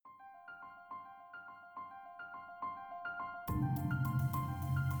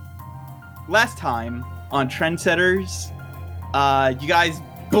last time on Trendsetters, you guys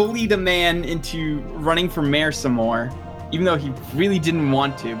bullied a man into running for mayor some more, even though he really didn't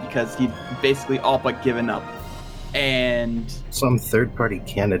want to because he'd basically all but given up. And some third-party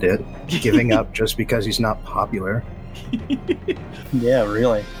candidate giving up just because he's not popular. Yeah,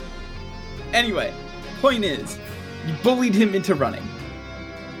 really. Anyway, point is, you bullied him into running,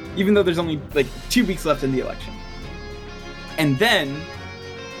 even though there's only 2 weeks left in the election. And then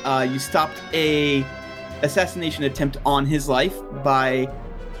you stopped a assassination attempt on his life by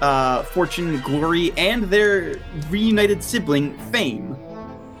Fortune, Glory, and their reunited sibling, Fame.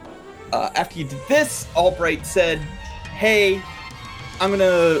 After you did this, Albright said, hey, I'm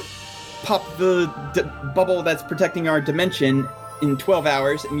gonna pop the bubble that's protecting our dimension in 12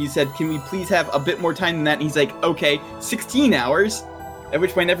 hours. And you said, can we please have a bit more time than that? And he's like, okay, 16 hours. At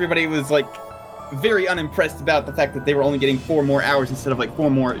which point everybody was very unimpressed about the fact that they were only getting 4 more hours instead of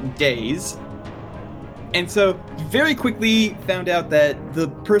 4 more days. And so very quickly found out that the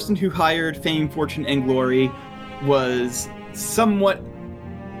person who hired Fame, Fortune, and Glory was somewhat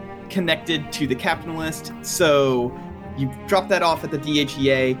connected to the capitalist. So you dropped that off at the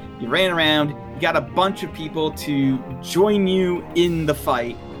DHEA, you ran around, you got a bunch of people to join you in the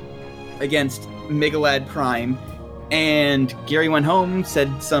fight against Megalad Prime. And Gary went home,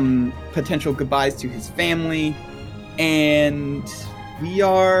 said some potential goodbyes to his family, and we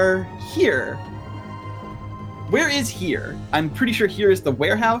are here. Where is here? I'm pretty sure here is the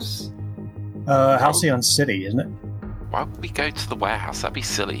warehouse. Halcyon City, isn't it? Why would we go to the warehouse? That'd be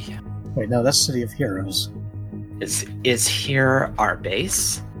silly. Wait, no, that's City of Heroes. Is here our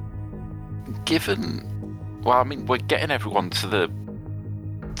base? We're getting everyone to the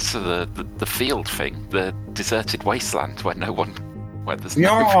field thing, the deserted wasteland where there's we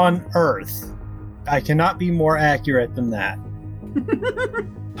are on Earth. I cannot be more accurate than that.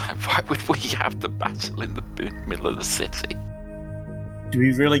 Why would we have the battle in the middle of the city? Do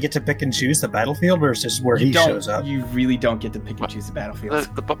we really get to pick and choose the battlefield, or is this where he shows up? You really don't get to pick and choose the battlefield.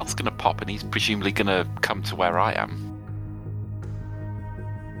 The bubble's going to pop, and he's presumably going to come to where I am.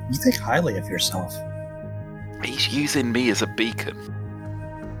 You think highly of yourself. He's using me as a beacon.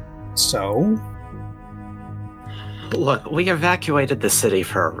 So? Look, we evacuated the city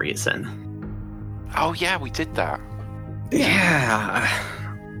for a reason. Oh yeah, we did that. Yeah.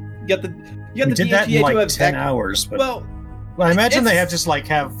 You got the we did that in 10 hours. But... Well, I imagine they have just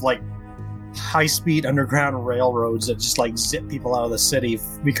have high-speed underground railroads that just zip people out of the city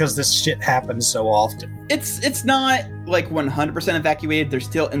because this shit happens so often. It's not 100% evacuated. They're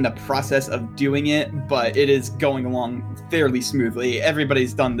still in the process of doing it, but it is going along fairly smoothly.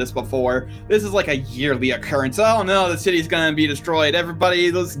 Everybody's done this before. This is a yearly occurrence. Oh no, the city's gonna be destroyed.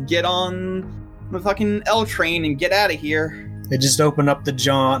 Everybody, let's get on the fucking L train and get out of here. They just open up the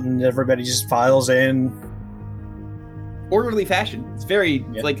jaunt and everybody just files in. Orderly fashion. It's very,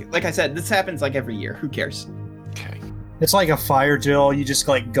 like I said, this happens every year. Who cares? Okay. It's like a fire drill. You just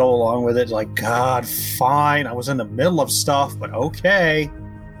go along with it. God, fine. I was in the middle of stuff, but okay.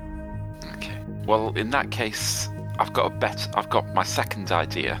 Okay. Well, in that case, I've got my second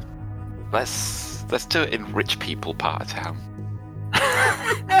idea. Let's do it in rich people part of town.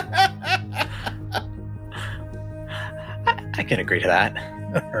 I can agree to that.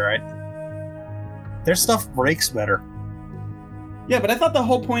 All right. Their stuff breaks better. Yeah, but I thought the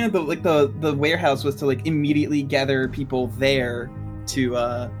whole point of the warehouse was to immediately gather people there to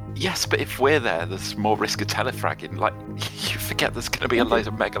Yes, but if we're there, there's more risk of telefragging. You forget there's going to be a load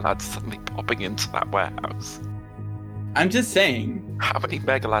of Megalads suddenly popping into that warehouse. I'm just saying. How many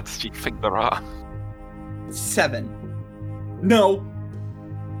Megalads do you think there are? 7. No.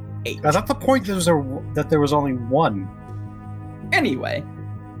 8. I thought the point that there was only 1. Anyway.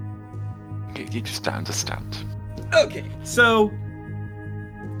 You just don't understand. Okay, so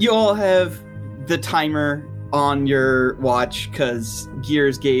you all have the timer on your watch because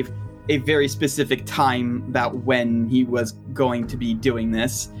Gears gave a very specific time about when he was going to be doing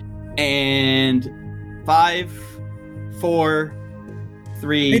this. And 5, 4,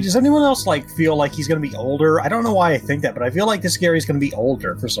 3... Hey, does anyone else feel like he's going to be older? I don't know why I think that, but I feel like this Gary's going to be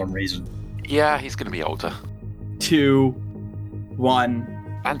older for some reason. Yeah, he's going to be older. 2, 1...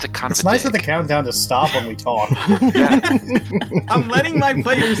 And it's nice for the countdown to stop when we talk. I'm letting my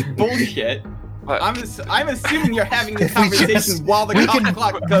players bullshit. I'm assuming you're having this conversation while the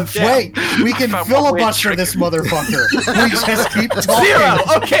clock goes down. Wait, we can filibuster this motherfucker. We just keep talking. 0!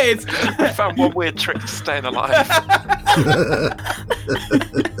 Okay, I found one weird trick to staying alive.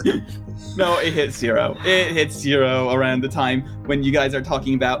 No, it hits 0. It hits 0 around the time when you guys are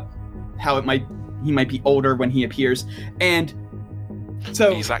talking about how he might be older when he appears. And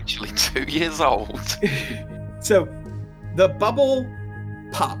So he's actually 2 years old. So the bubble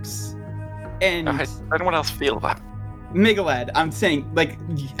pops, and Does anyone else feel that? Megalad, I'm saying, like,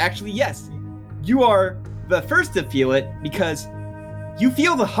 actually, yes, you are the first to feel it because you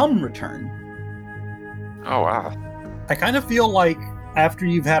feel the hum return. Oh, wow. I kind of feel like after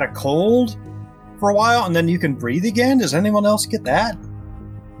you've had a cold for a while and then you can breathe again. Does anyone else get that?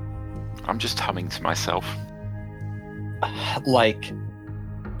 I'm just humming to myself. Like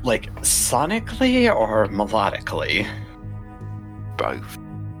sonically or melodically? Both.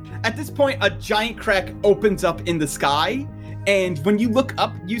 At this point, a giant crack opens up in the sky, and when you look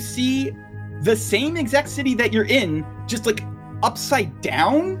up, you see the same exact city that you're in, just like upside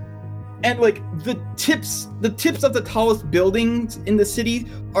down, and like the tips of the tallest buildings in the city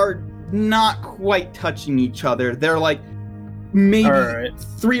are not quite touching each other. They're like maybe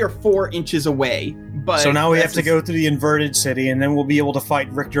 3 or 4 inches away. But so now we have to go through the inverted city, and then we'll be able to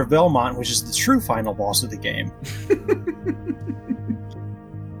fight Richter Belmont, which is the true final boss of the game.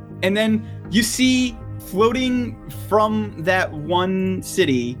 And then you see floating from that one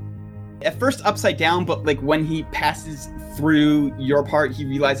city, at first upside down, but like when he passes through your part, he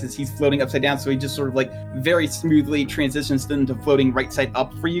realizes he's floating upside down, so he just sort of like very smoothly transitions into floating right side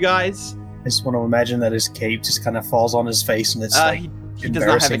up for you guys. I just want to imagine that his cape just kind of falls on his face, and it's he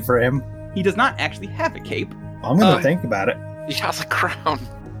embarrassing for him. He does not actually have a cape. I'm going to think about it. He has a crown.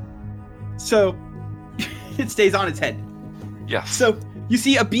 So it stays on its head. Yes. So you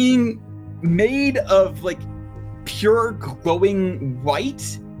see a being made of like pure glowing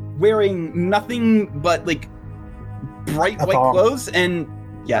white, wearing nothing but like bright white clothes, and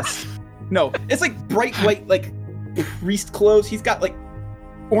it's like bright white like priest clothes. He's got like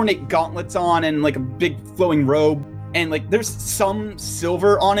ornate gauntlets on and like a big flowing robe, and like there's some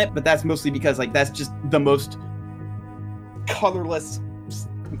silver on it, but that's mostly because like that's just the most colorless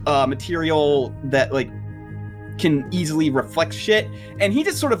material that like can easily reflect shit. And he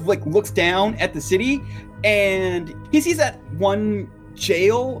just sort of like looks down at the city, and he sees that one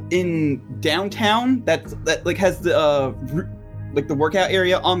jail in downtown that like has the like the workout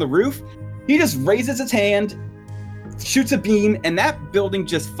area on the roof. He just raises his hand, shoots a beam, and that building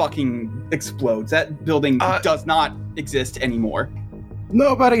just fucking explodes. That building does not exist anymore.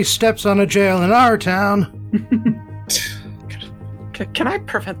 Nobody steps on a jail in our town. Can I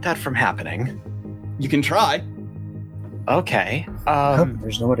prevent that from happening? You can try. Okay.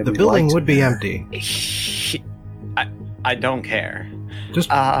 There's nobody. The building would be empty. I don't care. Just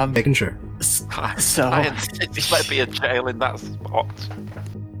making sure. So I insist there might be a jail in that spot.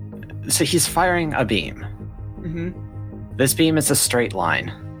 So he's firing a beam. Mm-hmm. This beam is a straight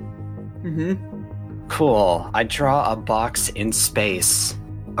line. Mm-hmm. Cool. I draw a box in space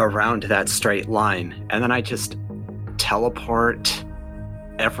around that straight line, and then I just teleport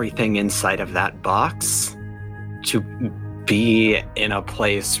everything inside of that box to be in a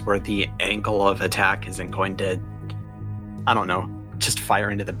place where the angle of attack isn't going to, I don't know, just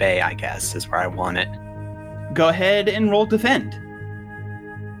fire into the bay, I guess, is where I want it. Go ahead and roll defend.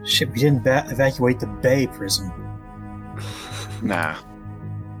 Shit, we didn't evacuate the bay prison. Nah.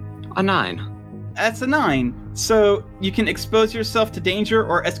 A 9. That's a 9. So you can expose yourself to danger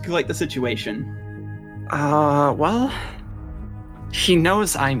or escalate the situation. Well, he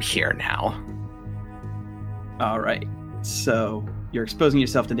knows I'm here now. Alright. So you're exposing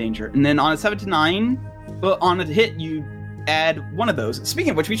yourself to danger. And then on a 7 to 9, well, on a hit, you add one of those.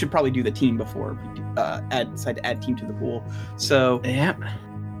 Speaking of which, we should probably do the team before we decide to add team to the pool. So, yeah.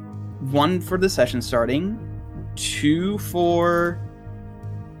 1 for the session starting, 2 for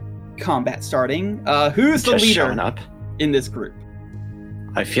combat starting. Who's the leader up in this group?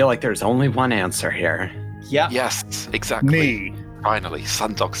 I feel like there's only one answer here. Yeah. Yes, exactly. Me. Finally,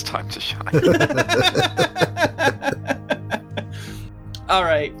 Sundog's time to shine. All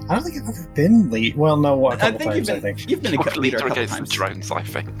right. I don't think I've ever been lead. Well, no, a couple times, I think. You've been a leader a couple against times. the drones, I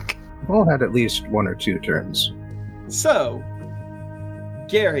think. We've all had at least 1 or 2 turns. So,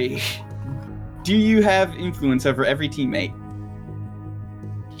 Gary, do you have influence over every teammate?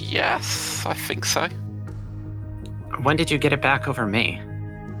 Yes, I think so. When did you get it back over me?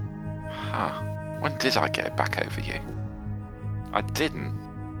 Huh. When did I get it back over you? I didn't.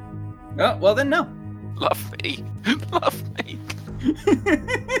 Oh, well then no. Love me. Love me.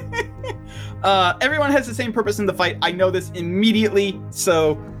 Everyone has the same purpose in the fight. I know this immediately,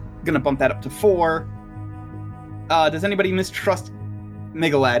 so I'm gonna bump that up to 4. Does anybody mistrust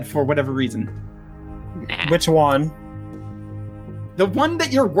Megalad for whatever reason? Nah. Which one? The one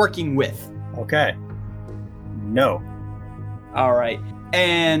that you're working with. Okay. No. All right.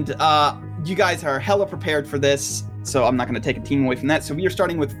 And you guys are hella prepared for this. so I'm not going to take a team away from that. So we are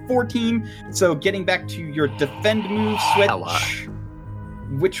starting with 14. So getting back to your defend move, Switch. Hella.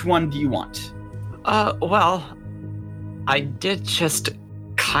 Which one do you want? Well, I did just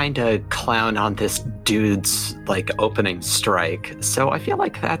kind of clown on this dude's, opening strike, so I feel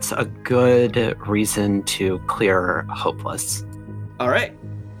like that's a good reason to clear Hopeless. All right.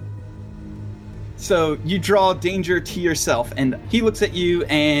 So you draw danger to yourself, and he looks at you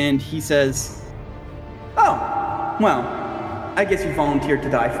and he says, "Oh, well, I guess you volunteered to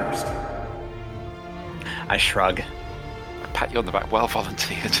die first." I shrug. I pat you on the back. Well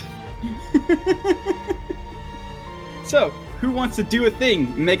volunteered. So, who wants to do a thing?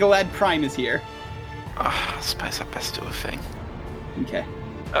 Megalad Prime is here. I suppose I best do a thing. Okay.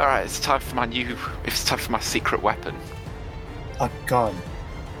 All right, it's time for my secret weapon. A gun.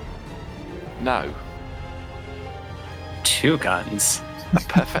 No, 2 guns. a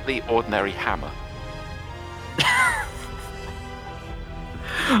perfectly ordinary hammer.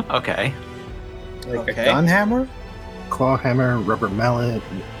 Okay. Like a gun hammer? Claw hammer, rubber mallet.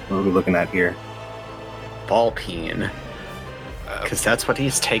 What are we looking at here? Ball peen. Because that's what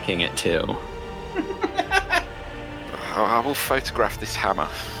he's taking it to. I will photograph this hammer.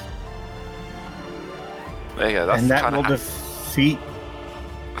 There you go. That's And the that kind will of defeat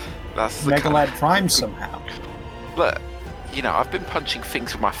that's the Megalad kind Prime somehow. Look, I've been punching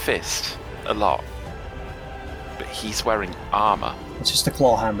things with my fist a lot, but he's wearing armor. It's just a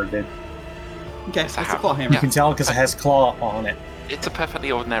claw hammer, dude. Okay, It's a that's a hammer. claw hammer. You can tell because it has claw on it. It's a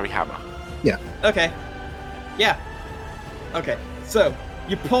perfectly ordinary hammer. Okay. Yeah. Okay. So,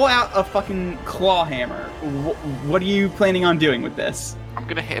 you pull out a fucking claw hammer. What are you planning on doing with this? I'm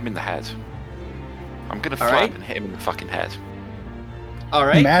gonna hit him in the head. I'm gonna fly Alright. up and hit him in the fucking head.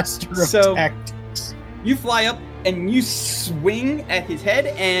 Alright. Master of So- tactics. You fly up and you swing at his head,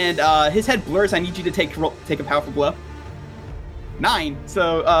 and his head blurs. I need you to take a powerful blow. 9.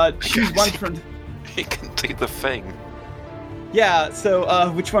 So, choose one from... He can do the thing. Yeah,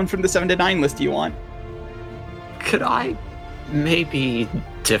 so, which one from the 7 to 9 list do you want? Could I maybe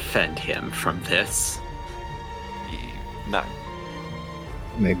defend him from this? No.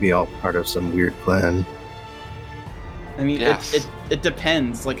 Maybe all part of some weird plan. I mean, Yes. it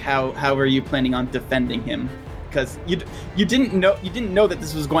depends. Like, how are you planning on defending him? Because you didn't know that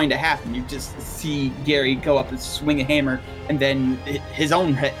this was going to happen. You just see Gary go up and swing a hammer, and then his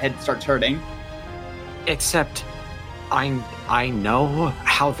own head starts hurting. Except, I know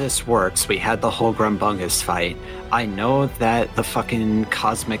how this works. We had the whole Grumbungus fight. I know that the fucking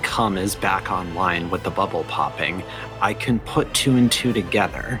Cosmic Hum is back online with the bubble popping. I can put 2 and 2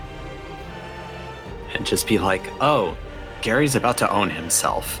 together. And just be like, oh, Gary's about to own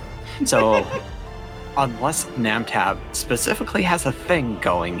himself. So, unless Namtab specifically has a thing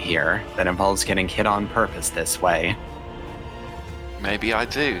going here that involves getting hit on purpose this way. Maybe I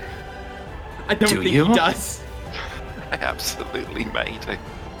do. I don't Do think you? he does. I absolutely may do.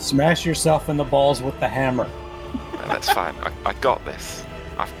 Smash yourself in the balls with the hammer. No, that's fine. I got this.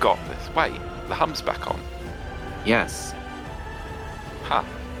 I've got this. Wait, the hum's back on. Yes. Huh.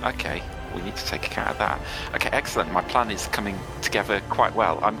 Okay. We need to take account of that. Okay, excellent. My plan is coming together quite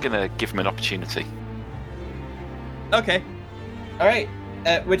well. I'm going to give him an opportunity. Okay. All right.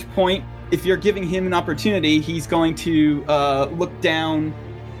 At which point, if you're giving him an opportunity, he's going to look down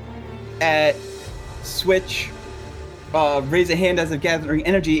at Switch, raise a hand as if gathering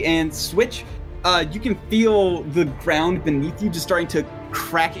energy, and Switch, you can feel the ground beneath you just starting to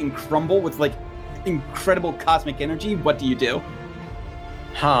crack and crumble with, like, incredible cosmic energy. What do you do?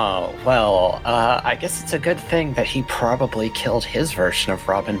 Oh, well, I guess it's a good thing that he probably killed his version of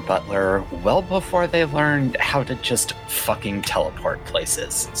Robin Butler well before they learned how to just fucking teleport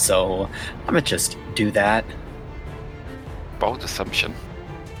places. So, I'm gonna just do that. Bold assumption.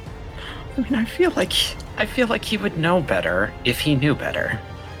 I mean, I feel like he would know better if he knew better.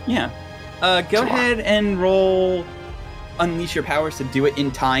 Yeah. Go ahead and roll Unleash Your Powers to do it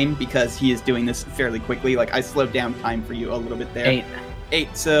in time, because he is doing this fairly quickly. Like, I slowed down time for you a little bit there. 8.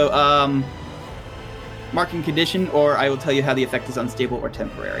 So, marking condition, or I will tell you how the effect is unstable or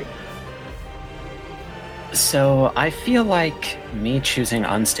temporary. So, I feel like me choosing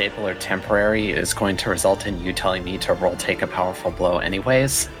unstable or temporary is going to result in you telling me to roll take a powerful blow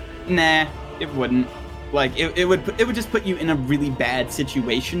anyways. Nah, it wouldn't. Like, it would just put you in a really bad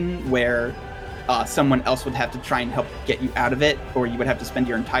situation where someone else would have to try and help get you out of it, or you would have to spend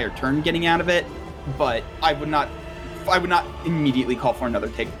your entire turn getting out of it. But I would not immediately call for another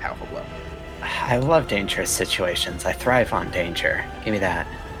take a powerful blow. I love dangerous situations. I thrive on danger. Give me that.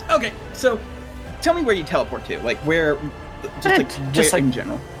 Okay, so tell me where you teleport to. Like, where... Just Just like like in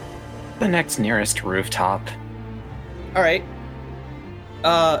general. the next nearest rooftop. All right.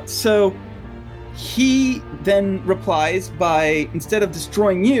 So he then replies by, instead of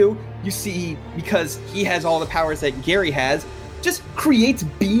destroying you, you see, because he has all the powers that Gary has, just creates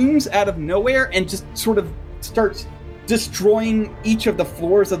beams out of nowhere and just sort of starts destroying each of the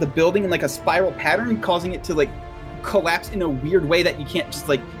floors of the building in like a spiral pattern, causing it to like collapse in a weird way that you can't just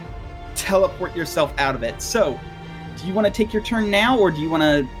like teleport yourself out of it. So, do you want to take your turn now, or do you want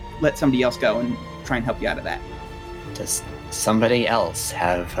to let somebody else go and try and help you out of that? Does somebody else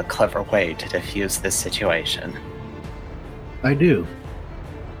have a clever way to defuse this situation? I do.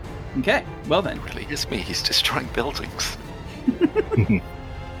 Okay, well then. Really is me, he's destroying buildings.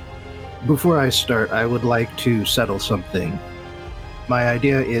 Before I start, I would like to settle something. My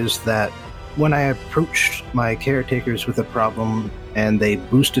idea is that when I approached my caretakers with a problem and they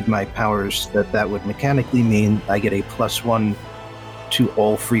boosted my powers, that would mechanically mean I get a +1 to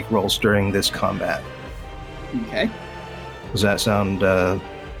all freak rolls during this combat. Okay. Does that sound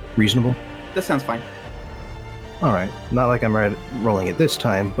reasonable? That sounds fine. Alright, not like I'm rolling it this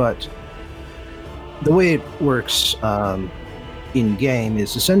time, but the way it works in-game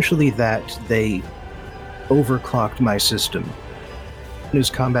is essentially that they overclocked my system. As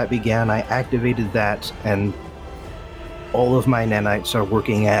combat began, I activated that, and all of my nanites are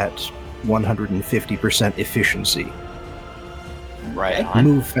working at 150% efficiency. Right on.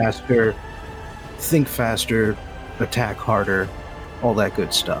 Move faster, think faster, attack harder, all that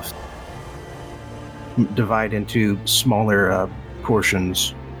good stuff. Divide into smaller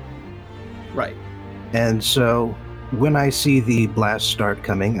portions. Right. And so, when I see the blast start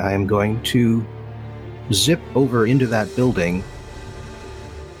coming, I am going to zip over into that building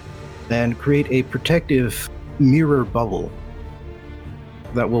and create a protective mirror bubble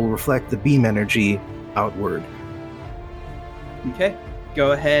that will reflect the beam energy outward. Okay.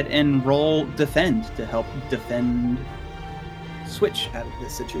 Go ahead and roll defend to help defend Switch out of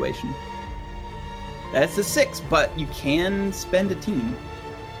this situation. That's a 6, but you can spend a team.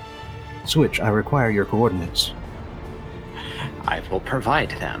 Switch, I require your coordinates. I will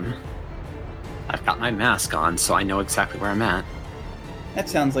provide them. I've got my mask on, so I know exactly where I'm at. That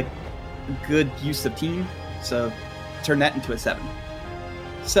sounds like a good use of team, so turn that into a 7.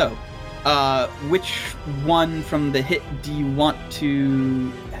 So, which one from the hit do you want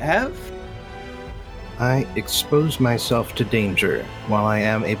to have? I expose myself to danger while I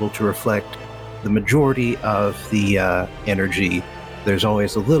am able to reflect the majority of the energy. There's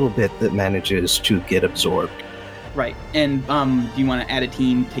always a little bit that manages to get absorbed. Right. And do you want to add a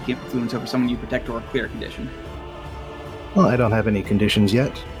team, take influence over someone you protect, or a clear condition? Well, I don't have any conditions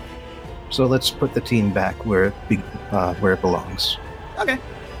yet, so let's put the team back where it belongs. Okay.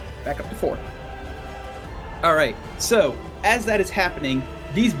 Back up to 4. All right. So, as that is happening,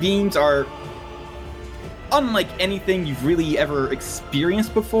 these beams are unlike anything you've really ever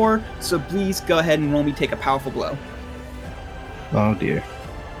experienced before, so please go ahead and roll me take a powerful blow. Oh dear.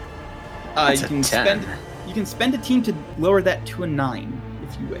 That's you can a 10. You can spend a team to lower that to a 9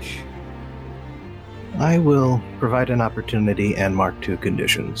 if you wish. I will provide an opportunity and mark 2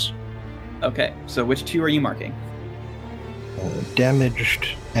 conditions. Okay, so which 2 are you marking?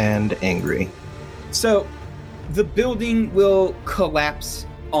 Damaged and angry. So, the building will collapse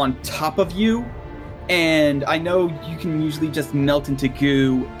on top of you, and I know you can usually just melt into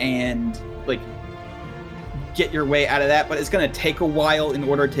goo and, like, get your way out of that, but it's going to take a while in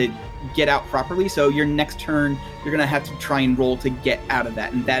order to get out properly, so your next turn, you're going to have to try and roll to get out of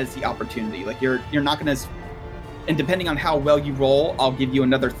that, and that is the opportunity. Like, you're not going to... And depending on how well you roll, I'll give you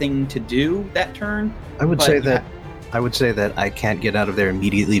another thing to do that turn. I would say that I can't get out of there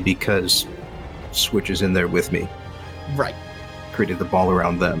immediately because Switch is in there with me. Right. Created the ball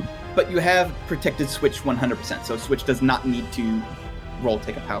around them. But you have protected Switch 100%, so Switch does not need to roll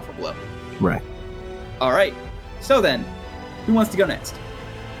take a powerful blow. Right. All right. So then, who wants to go next?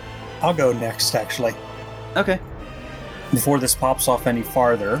 I'll go next, actually. Okay. Before this pops off any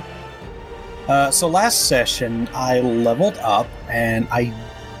farther. So last session, I leveled up, and I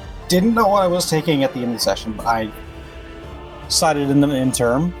didn't know what I was taking at the end of the session, but I decided in the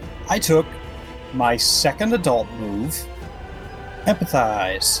interim, I took my second adult move,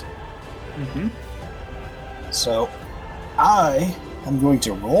 Empathize. Mm-hmm. So, I am going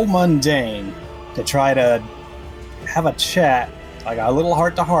to roll mundane to try to have a chat, like a little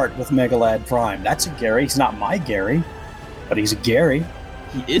heart-to-heart with Megalad Prime. That's a Gary. He's not my Gary, but he's a Gary.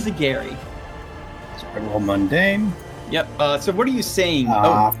 He is a Gary. So I roll mundane. Yep. So what are you saying?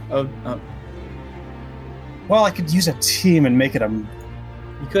 Well, I could use a team and make it a...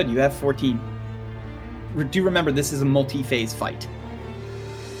 You could. You have 14. Do remember, this is a multi-phase fight.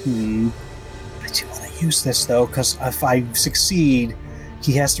 I do want to use this, though, because if I succeed,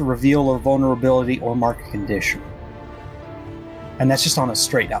 he has to reveal a vulnerability or mark a condition. And that's just on a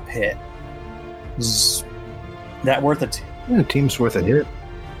straight-up hit. Is that worth it? Yeah, team's worth a hit.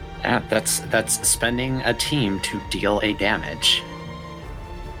 Yeah, that's spending a team to deal a damage.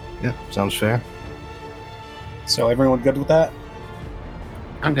 Yeah, sounds fair. So everyone good with that?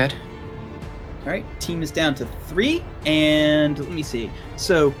 I'm good. All right, team is down to 3, and let me see.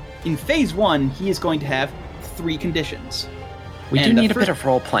 So in phase 1, he is going to have 3 conditions. We do need a bit of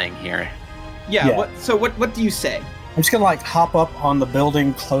role-playing here. Yeah. What do you say? I'm just gonna hop up on the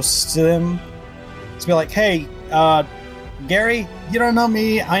building close to them. It's be like, hey, Gary, you don't know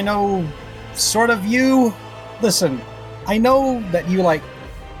me. I know sort of you. Listen, I know that you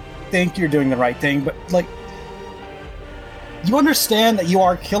think you're doing the right thing, but you understand that you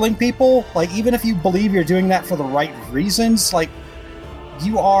are killing people? Even if you believe you're doing that for the right reasons,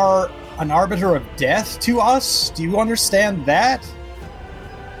 you are an arbiter of death to us? Do you understand that?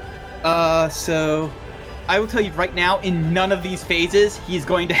 So I will tell you right now, in none of these phases, he's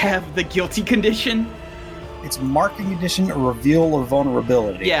going to have the guilty condition. It's marking condition or reveal of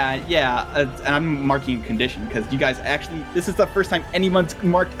vulnerability. Yeah. I'm marking a condition because you guys this is the first time anyone's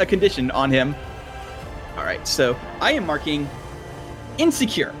marked a condition on him. All right, so I am marking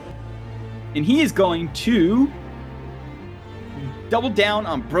insecure. And he is going to double down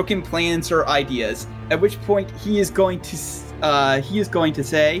on broken plans or ideas, at which point he is going to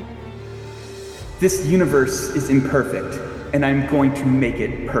say, this universe is imperfect, and I'm going to make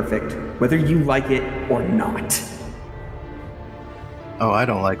it perfect, whether you like it or not. Oh, I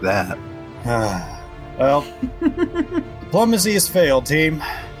don't like that. Well, diplomacy has failed, team.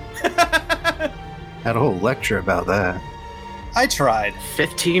 Had a whole lecture about that. I tried.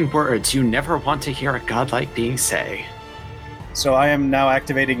 15 words you never want to hear a godlike being say. So I am now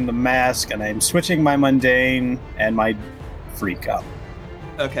activating the mask, and I am switching my mundane and my freak up.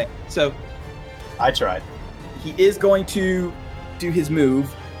 Okay, so I tried. He is going to do his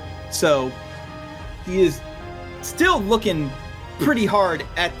move, so he is still looking pretty hard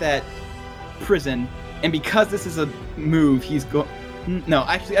at that prison, and because this is a move, he's No,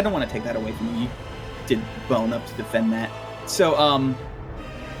 actually, I don't want to take that away from you. You did well enough to defend that. So,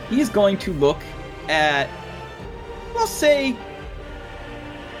 he is going to look at, we'll say,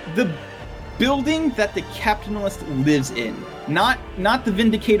 the building that the capitalist lives in. Not the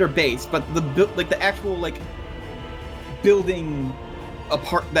Vindicator base, but the actual building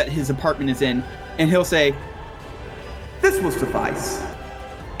that his apartment is in, and he'll say, "This will suffice."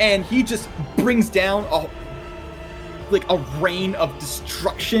 And he just brings down a rain of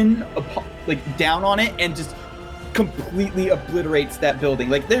destruction down on it, and just completely obliterates that building.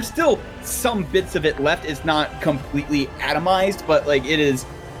 There's still some bits of it left. It's not completely atomized, but it is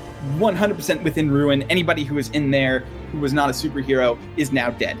 100% within ruin. Anybody who was in there who was not a superhero is now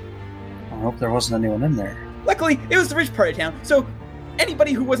dead. I hope there wasn't anyone in there. Luckily, it was the rich part of town, so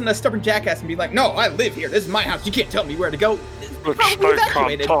anybody who wasn't a stubborn jackass and be like, "No, I live here. This is my house. You can't tell me where to go," is probably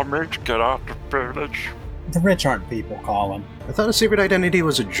evacuated. Can't tell me to get out the village. The rich aren't people, Colin. I thought a secret identity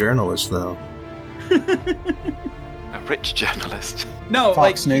was a journalist, though. A rich journalist. No,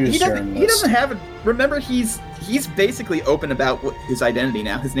 Fox News he doesn't have a. Remember, he's basically open about his identity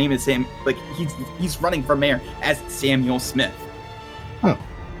now. His name is Sam. He's running for mayor as Samuel Smith. Huh.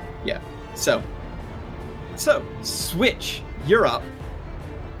 Yeah. So Switch, you're up.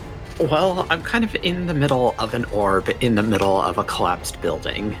 Well, I'm kind of in the middle of an orb, in the middle of a collapsed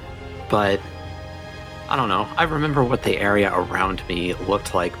building, but I don't know. I remember what the area around me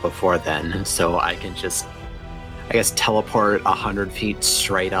looked like before then, so I can just, teleport 100 feet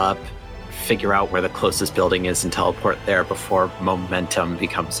straight up, figure out where the closest building is, and teleport there before momentum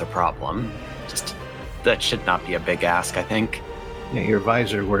becomes a problem. That should not be a big ask, I think. Yeah, your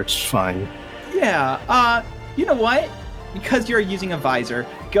visor works fine. Yeah, you know what? Because you're using a visor,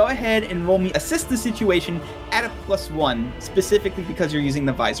 go ahead and roll me assist the situation at a +1, specifically because you're using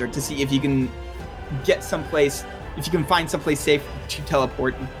the visor, to see if you can get someplace, if you can find someplace safe to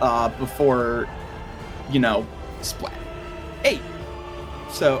teleport before, splat. 8.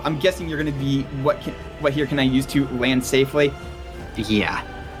 So I'm guessing you're going to be, what here can I use to land safely? Yeah.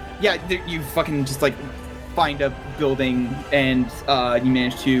 Yeah, you fucking just find a building and you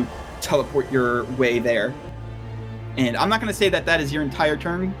manage to teleport your way there. And I'm not going to say that is your entire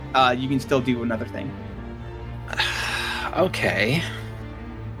turn. You can still do another thing. Okay.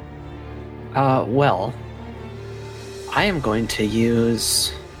 Well, I am going to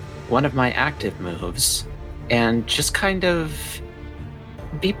use one of my active moves and just kind of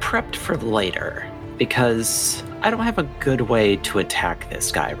be prepped for later, because I don't have a good way to attack this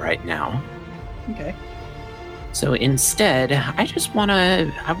guy right now. Okay. So instead, I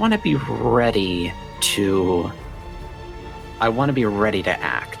want to be ready to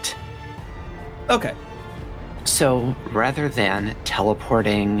act. Okay. So rather than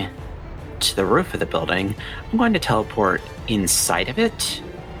teleporting to the roof of the building, I'm going to teleport inside of it,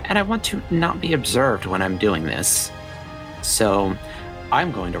 and I want to not be observed when I'm doing this. So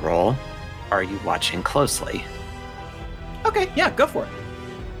I'm going to roll, Are You Watching Closely? Okay, yeah, go for it.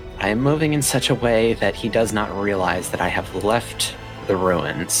 I am moving in such a way that he does not realize that I have left the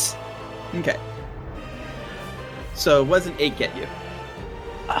ruins. Okay. So what does an 8 get you?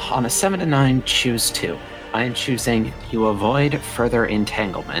 On a 7 to 9, choose 2. I am choosing you avoid further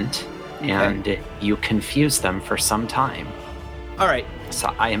entanglement, and you confuse them for some time. All right.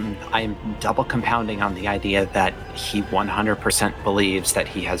 So I am double compounding on the idea that he 100% believes that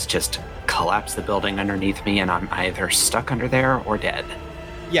he has just collapsed the building underneath me, and I'm either stuck under there or dead.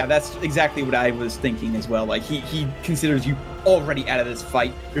 Yeah, that's exactly what I was thinking as well. Like, he considers you already out of this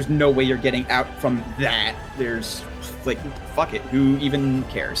fight. There's no way you're getting out from that. There's, like, fuck it. Who even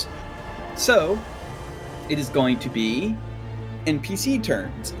cares? So, it is going to be NPC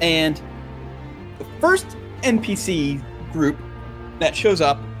turns. And the first NPC group that shows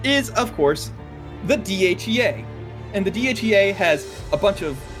up is, of course, the DHEA. And the DHEA has a bunch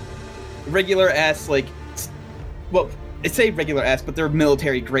of regular-ass, like, well, I say regular ass, but they're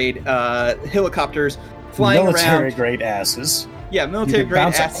military-grade helicopters flying around. Military-grade asses. Yeah, military-grade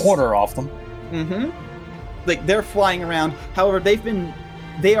asses. You can bounce a quarter off them. Mm-hmm. Like, they're flying around. However,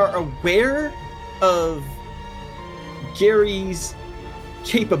 they are aware of Gary's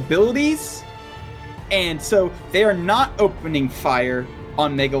capabilities, and so they are not opening fire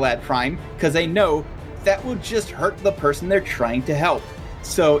on Megalad Prime, because they know that will just hurt the person they're trying to help.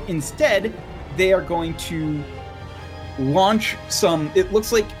 So instead, they are going to launch some, it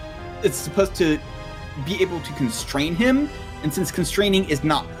looks like it's supposed to be able to constrain him, and since constraining is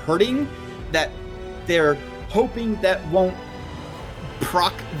not hurting, that they're hoping that won't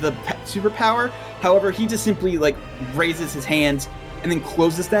proc the superpower. However, he just simply like raises his hands and then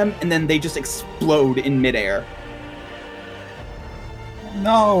closes them, and then they just explode in midair.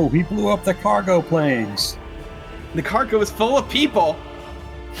 No, he blew up the cargo planes. The cargo is full of people.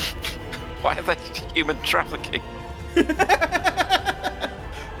 Why are they human trafficking?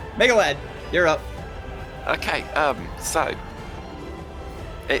 Megalad, you're up. Okay, so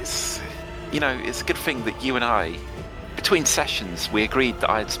it's a good thing that you and I, between sessions, we agreed that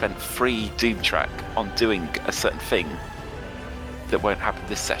I had spent free Doom Track on doing a certain thing that won't happen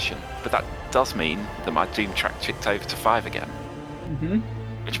this session. But that does mean that my Doom Track ticked over to 5 again. Mm-hmm.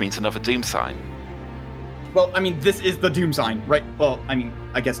 Which means another Doom sign. Well, I mean, this is the Doom sign, right? Well, I mean,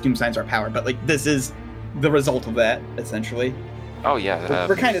 I guess Doom signs are power, but like this is the result of that, essentially. Oh, yeah.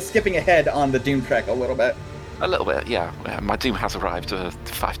 We're kind of skipping ahead on the Doom track a little bit. A little bit, yeah. My Doom has arrived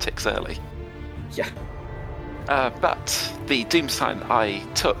 5 ticks early. Yeah. But the Doom sign I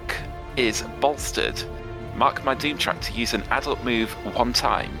took is bolstered. Mark my Doom track to use an adult move 1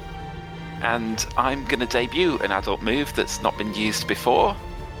 time. And I'm going to debut an adult move that's not been used before.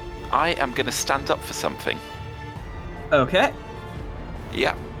 I am going to stand up for something. Okay.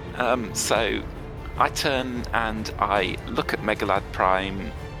 Yeah. So I turn and I look at Megalad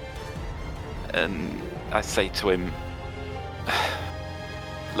Prime and I say to him,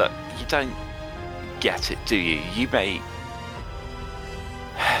 look, you don't get it, do you? You may...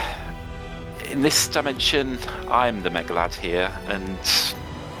 In this dimension, I'm the Megalad here, and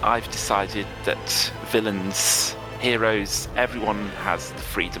I've decided that villains, heroes, everyone has the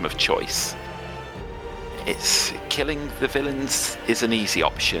freedom of choice. It's killing the villains is an easy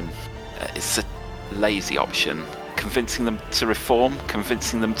option. It's a lazy option. Convincing them to reform,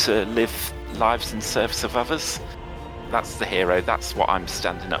 convincing them to live lives in service of others, that's the hero. That's what I'm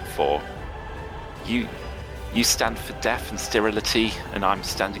standing up for. You stand for death and sterility, and I'm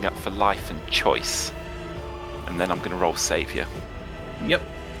standing up for life and choice. And then I'm going to roll Savior. Yep.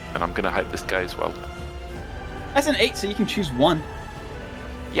 And I'm going to hope this goes well. That's an 8, so you can choose 1.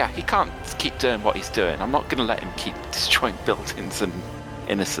 Yeah, he can't keep doing what he's doing. I'm not going to let him keep destroying buildings and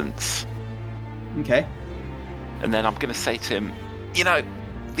innocents. Okay. And then I'm going to say to him,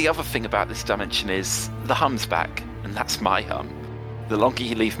 the other thing about this dimension is the hum's back, and that's my hum. The longer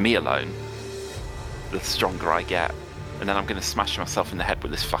you leave me alone, the stronger I get. And then I'm going to smash myself in the head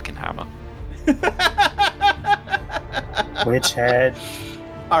with this fucking hammer. Witch head.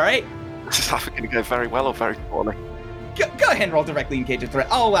 All right. This is either going to go very well or very poorly. Go ahead and roll directly engage a threat.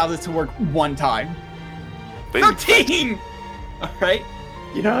 I'll allow this to work 1 time. Boom. 13! All right.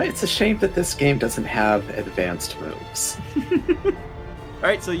 It's a shame that this game doesn't have advanced moves. All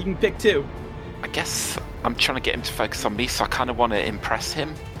right, so you can pick 2. I guess I'm trying to get him to focus on me, so I kind of want to impress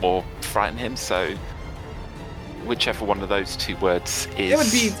him or frighten him. So whichever one of those two words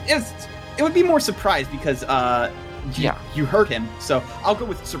is. It would be more surprise because you hurt him. So I'll go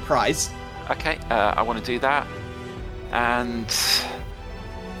with surprise. Okay, I want to do that, and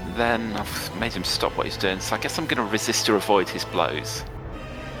then I've made him stop what he's doing. So I guess I'm going to resist or avoid his blows.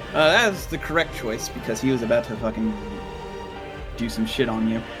 That's the correct choice because he was about to fucking do some shit on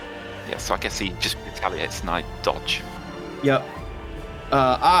you. Yeah, so I guess he just retaliates and I dodge. Yep.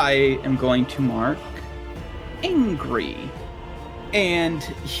 I am going to mark angry. And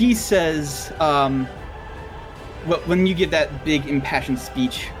he says, when you give that big impassioned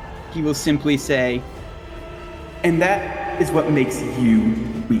speech, he will simply say, and that is what makes you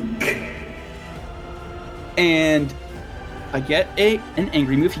weak. And I get an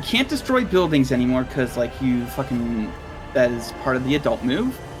angry move. He can't destroy buildings anymore because, like, that is part of the adult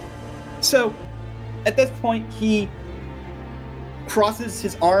move. So, at this point, he crosses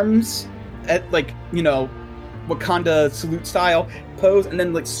his arms at, like, Wakanda salute style pose, and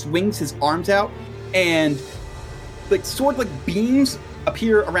then, like, swings his arms out, and, like, beams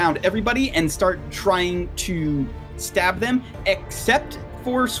appear around everybody and start trying to stab them, except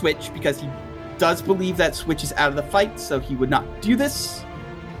for Switch, because he does believe that Switch is out of the fight, so he would not do this.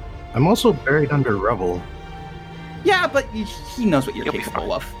 I'm also buried under rubble. Yeah, but he knows what you're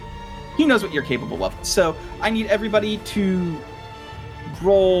capable of. He knows what you're capable of. So I need everybody to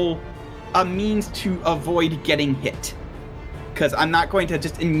roll a means to avoid getting hit. Because I'm not going to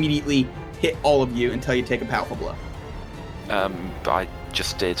just immediately hit all of you until you take a powerful blow. I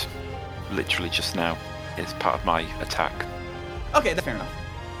just did. Literally just now. It's part of my attack. Okay, that's fair enough.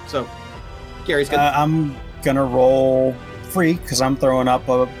 So, Gary's good. I'm gonna roll free because I'm throwing up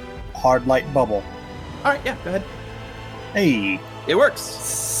a hard light bubble. Alright, yeah, go ahead. Hey. It works.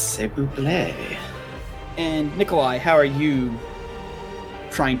 S'il vous plaît. And Nikolai, how are you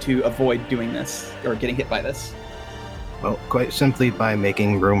trying to avoid doing this, or getting hit by this? Well, quite simply by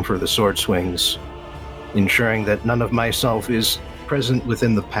making room for the sword swings, ensuring that none of myself is present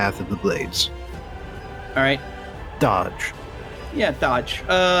within the path of the blades. Alright. Dodge. Yeah, dodge.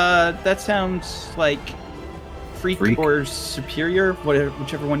 That sounds like freak or superior,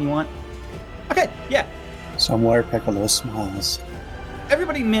 whichever one you want. Okay, yeah. Somewhere Piccolo smiles.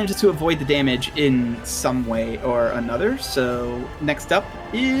 Everybody manages to avoid the damage in some way or another, so next up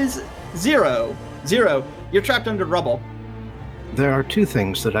is Zero. Zero, you're trapped under rubble. There are two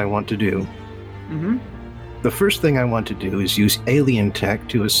things that I want to do. Mm-hmm. The first thing I want to do is use alien tech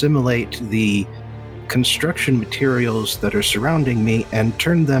to assimilate the construction materials that are surrounding me and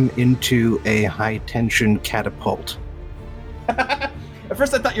turn them into a high-tension catapult. At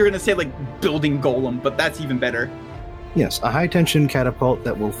first I thought you were going to say, like, building golem, but that's even better. Yes, a high-tension catapult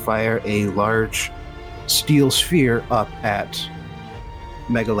that will fire a large steel sphere up at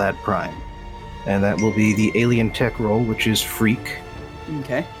Megalad Prime. And that will be the alien tech roll, which is Freak.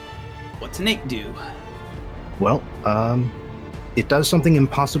 Okay. What's Nate do? Well, it does something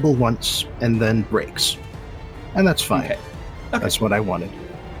impossible once and then breaks. And that's fine. Okay. That's what I wanted.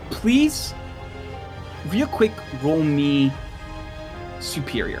 Please, real quick, roll me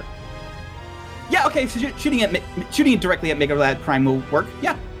superior. Yeah, okay, so shooting it directly at Megalad Prime will work.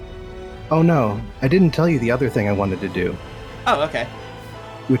 Yeah. Oh no, I didn't tell you the other thing I wanted to do. Oh, okay.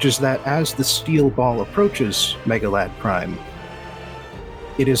 Which is that as the steel ball approaches Megalad Prime,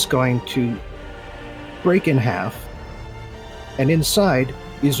 it is going to break in half, and inside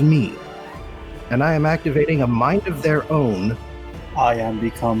is me. And I am activating a mind of their own. I am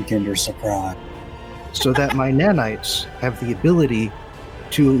become Kinder Surprise. So that my nanites have the ability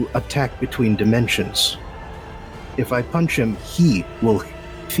to attack between dimensions. If I punch him, he will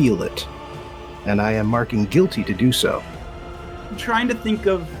feel it. And I am marking guilty to do so. I'm trying to think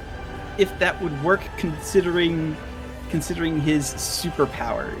of if that would work considering his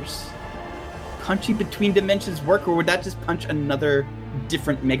superpowers. Punching between dimensions work, or would that just punch another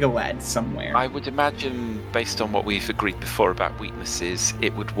different Megalad somewhere? I would imagine, based on what we've agreed before about weaknesses,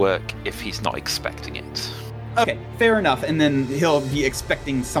 it would work if he's not expecting it. Okay, fair enough, and then he'll be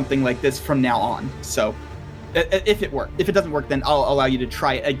expecting something like this from now on. So, if it works. If it doesn't work, then I'll allow you to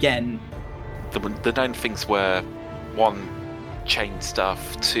try it again. The known things were, 1, chain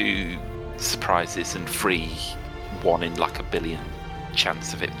stuff, 2, surprises, and 3, 1 in like a billion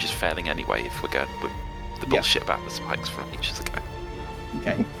chance of it just failing anyway if we're going with the bullshit about the spikes from ages ago.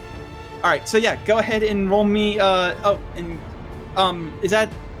 Okay. Alright, so yeah, go ahead and roll me, is that...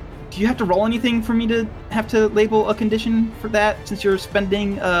 Do you have to roll anything for me to have to label a condition for that, since you're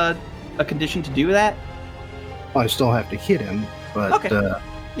spending a condition to do that? I still have to hit him, but... Okay.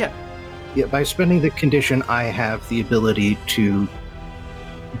 Yeah. Yeah, by spending the condition, I have the ability to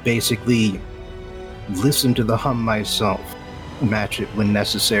basically listen to the hum myself, match it when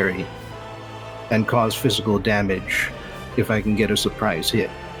necessary, and cause physical damage if I can get a surprise hit.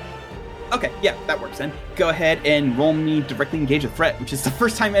 Okay, yeah, that works then. Go ahead and roll me directly engage a threat, which is the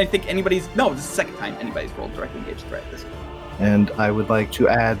first time I think anybody's... No, this is the second time anybody's rolled directly engage a threat this game. And I would like to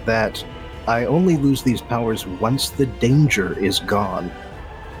add that I only lose these powers once the danger is gone.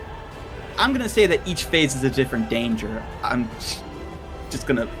 I'm going to say that each phase is a different danger. I'm just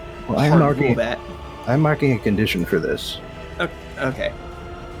going to rule that. I'm marking a condition for this. Okay.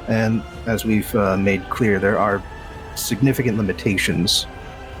 And as we've made clear, there are significant limitations.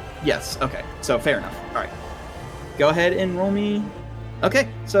 Yes, okay. So fair enough. All right. Go ahead and roll me... Okay,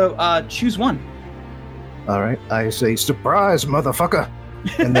 so choose one. All right. I say, surprise, motherfucker!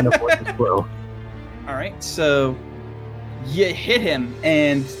 And then avoid the blow. All right, so you hit him,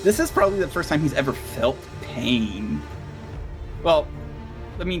 and this is probably the first time he's ever felt pain. Well,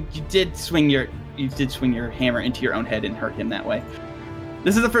 I mean, you did swing your hammer into your own head and hurt him that way.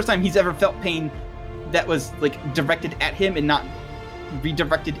 This is the first time he's ever felt pain that was like directed at him and not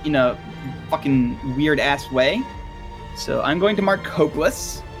redirected in a fucking weird ass way. So I'm going to mark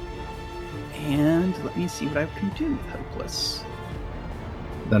hopeless, and let me see what I can do with hopeless.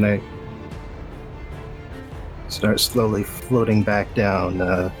 Then I start slowly floating back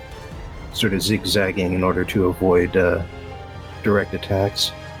down, sort of zigzagging in order to avoid direct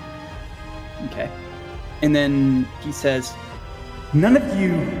attacks. Okay. And then he says, none of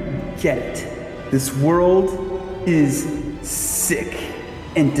you get it. This world is sick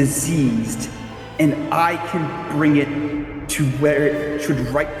and diseased, and I can bring it to where it should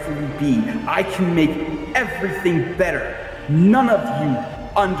rightfully be. I can make everything better. None of you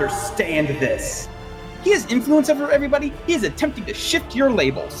understand this. He has influence over everybody. He is attempting to shift your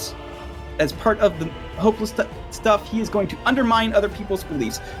labels. As part of the hopeless stuff, he is going to undermine other people's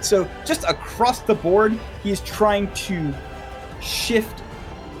beliefs. So just across the board, he is trying to shift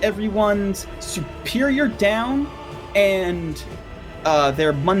everyone's superior down and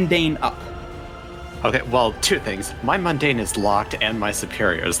their mundane up. Okay, well, two things. My mundane is locked and my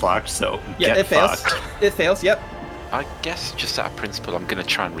superior is locked, so yeah, it fails. It fails, yep. I guess just out of principle, I'm going to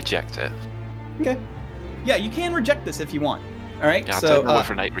try and reject it. Okay. Yeah, you can reject this if you want. All right. Yeah, so, I don't know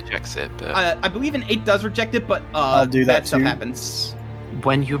whether an 8 rejects it, but I believe an 8 does reject it, but I'll do that bad stuff happens.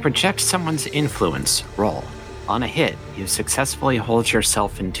 When you reject someone's influence, roll. On a hit, you successfully hold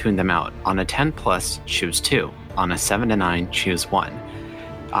yourself and tune them out. On a 10+, choose 2. On a 7 to 9, choose 1.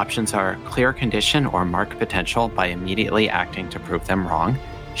 Options are clear condition or mark potential by immediately acting to prove them wrong,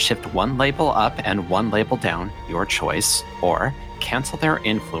 shift one label up and one label down, your choice, or cancel their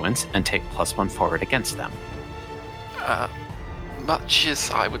influence and take +1 forward against them. Much as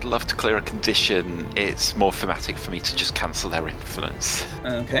I would love to clear a condition, it's more thematic for me to just cancel their influence.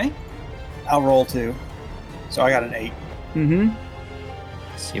 Okay. I'll roll 2. So I got an 8.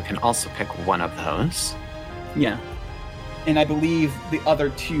 Mm-hmm. So you can also pick one of those. Yeah. And I believe the other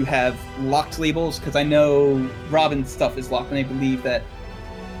 2 have locked labels, because I know Robin's stuff is locked, and I believe that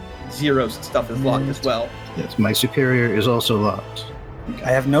Zero's stuff is locked as well. Yes, my superior is also locked. I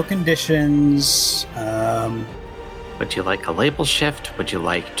have no conditions. Would you like a label shift? Would you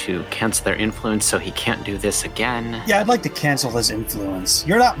like to cancel their influence so he can't do this again? Yeah, I'd like to cancel his influence.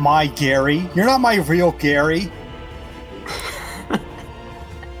 You're not my Gary. You're not my real Gary. Okay.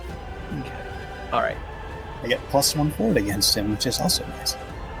 All right. I get +1 forward against him, which is also nice.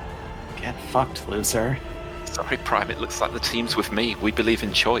 Get fucked, loser. Sorry, Prime, it looks like the team's with me. We believe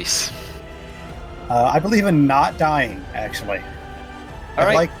in choice. I believe in not dying, actually. All I'd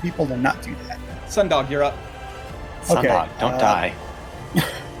right. like people to not do that. Sundog, you're up. Sundog, don't die.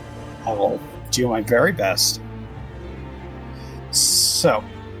 I will do my very best. So,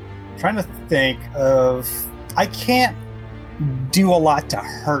 trying to think of... I can't do a lot to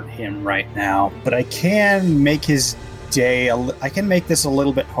hurt him right now, but I can make his day... I can make this a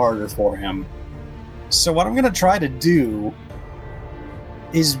little bit harder for him. So what I'm going to try to do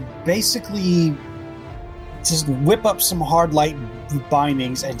is basically just whip up some hard light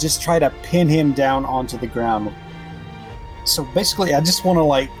bindings and just try to pin him down onto the ground. So basically, I just want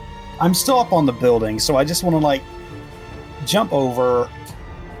to, I'm still up on the building, so I just want to, jump over,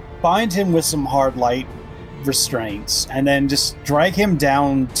 bind him with some hard light restraints, and then just drag him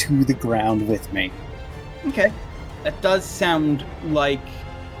down to the ground with me. Okay. That does sound like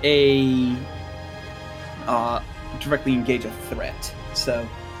a directly engage a threat. So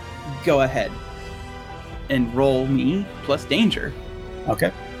go ahead and roll me plus danger.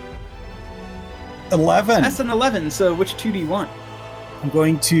 Okay. 11. That's an 11, so which 2 do you want? I'm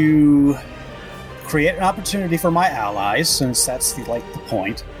going to create an opportunity for my allies, since that's the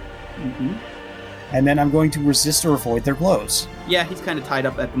point. Mm-hmm. And then I'm going to resist or avoid their blows. Yeah, he's kind of tied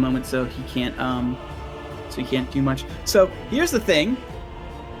up at the moment, so he can't do much. So here's the thing: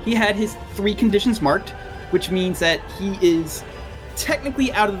 he had his 3 conditions marked, which means that he is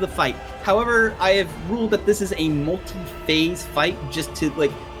technically out of the fight. However, I have ruled that this is a multi-phase fight, just to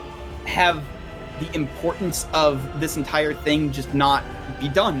have the importance of this entire thing just not be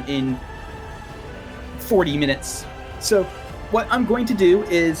done in 40 minutes. So what I'm going to do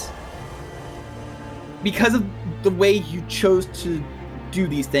is, because of the way you chose to do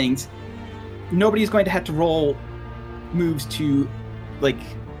these things, nobody's going to have to roll moves to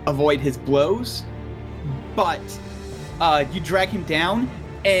avoid his blows, but you drag him down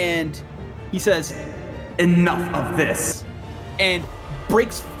and he says, "Enough of this," and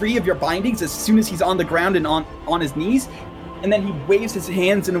breaks free of your bindings as soon as he's on the ground and on his knees, and then he waves his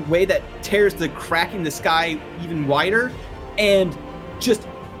hands in a way that tears the crack in the sky even wider, and just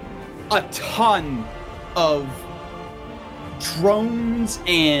a ton of drones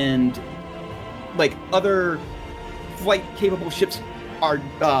and other flight capable ships are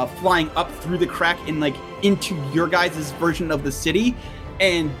flying up through the crack and into your guys' version of the city,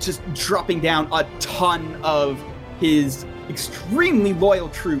 and just dropping down a ton of his extremely loyal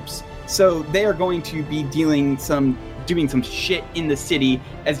troops. So they are going to be doing some shit in the city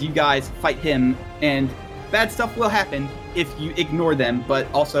as you guys fight him, and bad stuff will happen if you ignore them,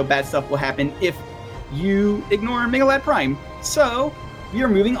 but also bad stuff will happen if you ignore Megalad Prime. So we are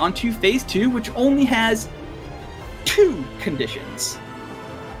moving on to phase 2, which only has 2 conditions.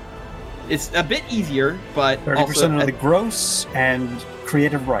 It's a bit easier, but 30% also of the gross and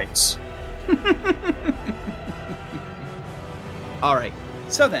creative rights. All right.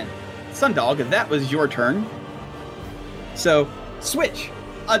 So then, Sundog, that was your turn. So, Switch.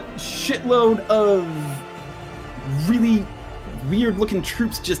 A shitload of really weird-looking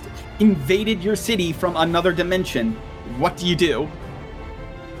troops just invaded your city from another dimension. What do you do?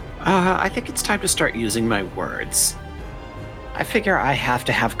 I think it's time to start using my words. I figure I have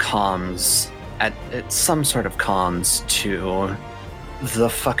to have comms, at some sort of comms to the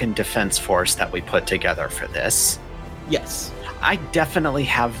fucking defense force that we put together for this. Yes. I definitely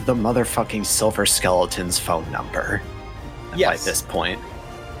have the motherfucking Silver Skeleton's phone number by this point.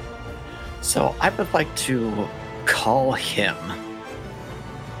 So I would like to call him.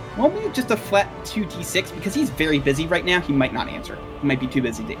 Won't we just a flat 2d6? Because he's very busy right now, he might not answer. He might be too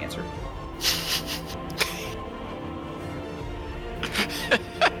busy to answer.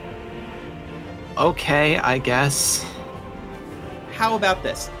 Okay, I guess. How about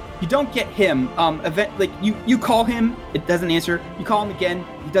this? You don't get him. You call him, it doesn't answer. You call him again,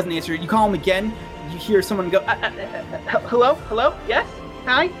 he doesn't answer. You call him again, you hear someone go, hello, yes,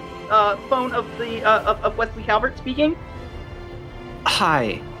 hi, phone of the of Wesley Calvert speaking.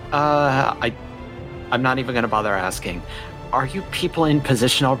 Hi, I'm not even gonna bother asking. Are you people in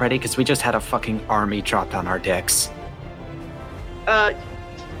position already? Because we just had a fucking army dropped on our dicks.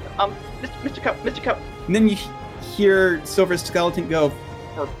 Mr. Cup. And then you hear Silver Skeleton go,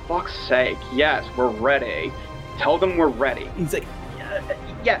 "For fuck's sake, yes, we're ready. Tell them we're ready." He's like,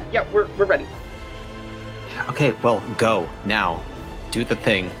 yeah, we're ready. Okay, well, go, now. Do the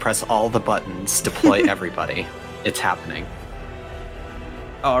thing, press all the buttons, deploy everybody. It's happening.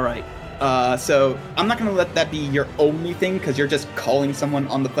 Alright, so I'm not gonna let that be your only thing, because you're just calling someone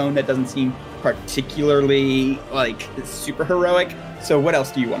on the phone that doesn't seem particularly, super heroic. So what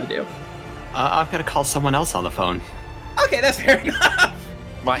else do you want to do? I'm gonna call someone else on the phone. Okay, that's fair enough.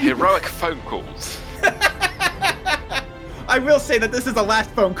 My heroic phone calls. I will say that this is the last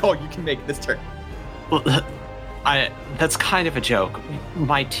phone call you can make this turn. Well, that's kind of a joke.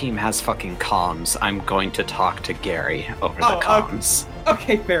 My team has fucking comms. I'm going to talk to Gary over the comms.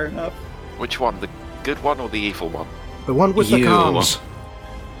 Okay, fair enough. Which one? The good one or the evil one? The one with the comms.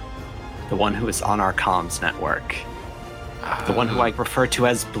 The one who is on our comms network. The one who I refer to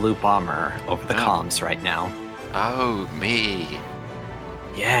as Blue Bomber over the comms right now. Oh, me.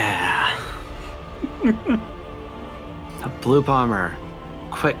 Yeah. Blue Bomber,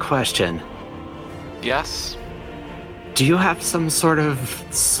 quick question. Yes? Do you have some sort of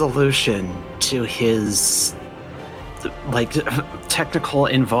solution to his, technical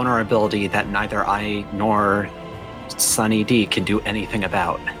invulnerability that neither I nor Sunny D can do anything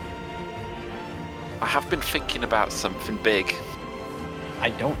about? I have been thinking about something big.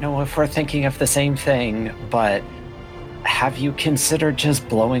 I don't know if we're thinking of the same thing, but have you considered just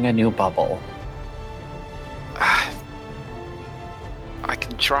blowing a new bubble? I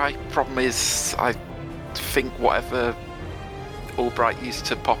can try. Problem is, I think whatever Albright used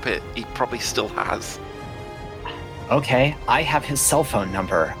to pop it, he probably still has. Okay, I have his cell phone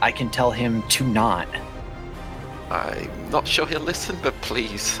number. I can tell him to not. I'm not sure he'll listen, but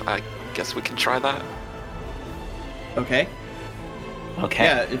please, I guess we can try that. Okay. Okay.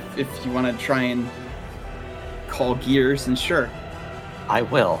 Yeah, if you want to try and call Gears, then sure. I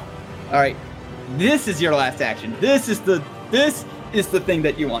will. All right. This is your last action. This is the thing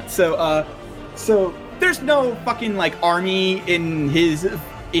that you want. So there's no fucking like army in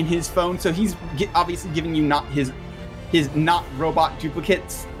his phone. So he's obviously giving you not his not robot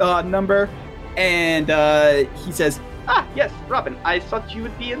duplicates number, and he says, yes, Robin, I thought you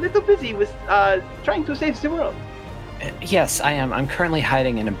would be a little busy with trying to save the world. Yes, I am. I'm currently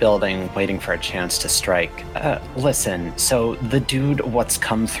hiding in a building waiting for a chance to strike. Listen, so the dude what's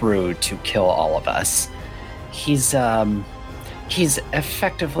come through to kill all of us, he's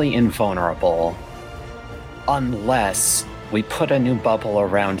effectively invulnerable unless we put a new bubble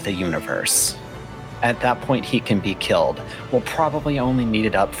around the universe. At that point, he can be killed. We'll probably only need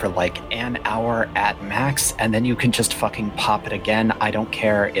it up for like an hour at max, and then you can just fucking pop it again. I don't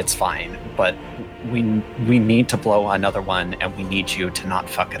care. It's fine. But we need to blow another one, and we need you to not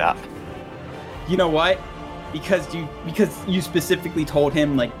fuck it up. You know what? Because you specifically told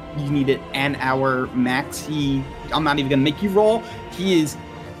him like you needed an hour max. I'm not even gonna make you roll. He is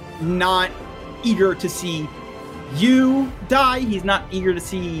not eager to see you die. He's not eager to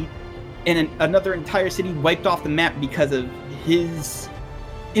see another entire city wiped off the map because of his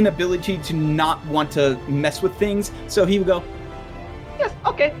inability to not want to mess with things. So he would go, yes,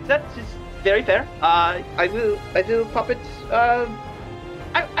 okay, that is very fair. I will pop it.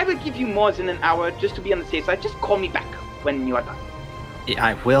 I will give you more than an hour just to be on the safe side. Just call me back when you are done.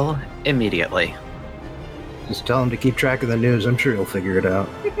 I will immediately. Just tell him to keep track of the news. I'm sure he'll figure it out.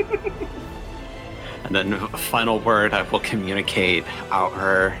 And then final word, I will communicate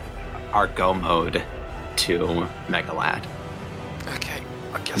our go mode to Megalad. Okay,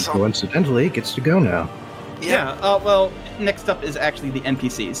 I guess Coincidentally, it gets to go now. yeah. Well, next up is actually the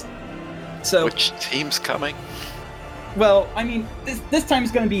NPCs. So Which team's coming? Well, I mean, this time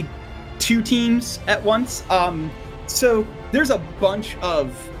is going to be 2 teams at once. So there's a bunch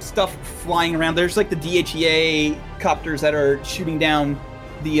of stuff flying around. There's like the DHEA copters that are shooting down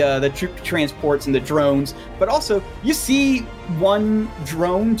the troop transports and the drones. But also, you see one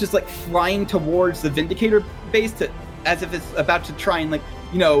drone just like flying towards the Vindicator base as if it's about to try and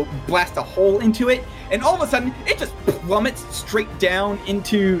blast a hole into it. And all of a sudden, it just plummets straight down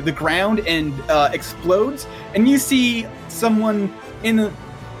into the ground and explodes. And you see someone in a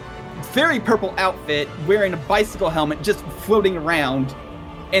very purple outfit wearing a bicycle helmet just floating around.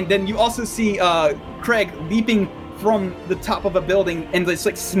 And then you also see Craig leaping from the top of a building and just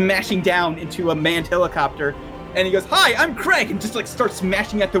like smashing down into a manned helicopter. And he goes, "Hi, I'm Craig," and just like starts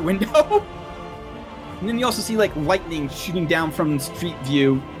smashing at the window. And then you also see like lightning shooting down from street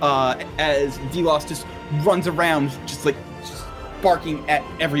view as Velos just runs around, just barking at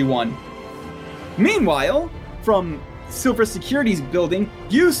everyone. Meanwhile, from Silver Security's building,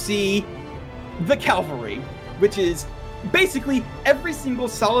 you see the Cavalry, which is basically every single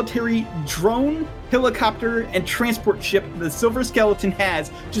solitary drone, helicopter, and transport ship the Silver Skeleton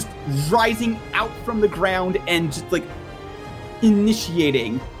has just rising out from the ground and just like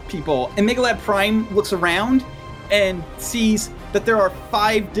initiating people. And Megalad Prime looks around and sees that there are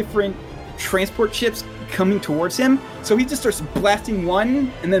 5 different transport ships coming towards him. So he just starts blasting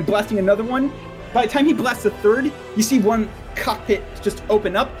one and then blasting another one. By the time he blasts the third, you see one cockpit just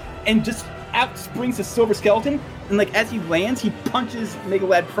open up and just out springs the Silver Skeleton. And like as he lands, he punches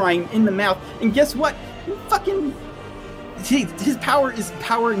Megalad Prime in the mouth. And guess what? His power is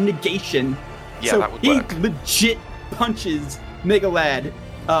power negation. Yeah, so that would work. He legit punches Megalad.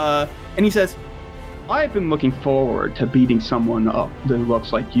 And he says, I've been looking forward to beating someone up that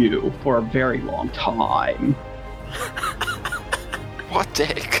looks like you for a very long time. What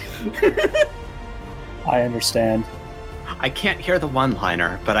dick? I understand. I can't hear the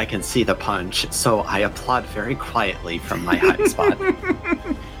one-liner, but I can see the punch, so I applaud very quietly from my high spot.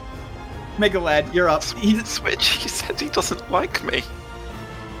 Megalad, you're up. Switch, he said he doesn't like me.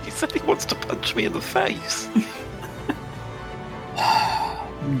 He said he wants to punch me in the face.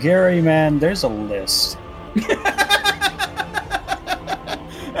 Gary, man, there's a list.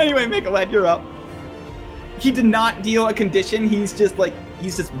 Anyway, Megalad, you're up. He did not deal a condition. He's just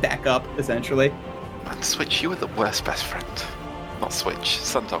back up, essentially. Man, Switch, you are the worst best friend. Not Switch,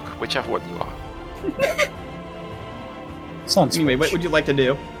 Sundog, whichever one you are. Anyway, what would you like to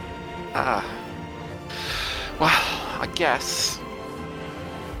do? Well, I guess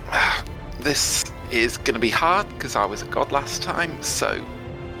this is going to be hard because I was a god last time, so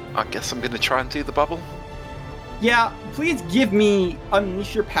I guess I'm going to try and do the bubble. Yeah, please give me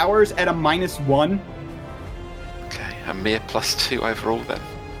Unleash Your Powers at a -1. Okay, a mere +2 overall then.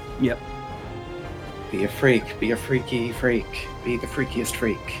 Yep. Be a freak. Be a freaky freak. Be the freakiest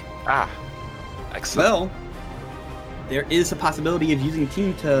freak. Ah, excellent. Well, there is a possibility of using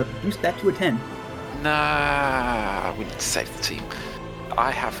team to boost that to a 10. Nah, we need to save the team. I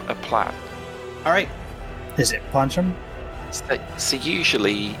have a plan. All right. Is it punch him? So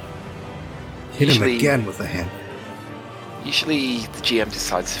usually... Hit him again with a hand. Usually the GM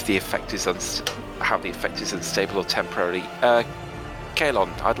decides if the effect is how the effect is unstable or temporary. Kaelon,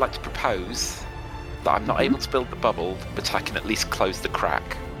 I'd like to propose that I'm not able to build the bubble, but I can at least close the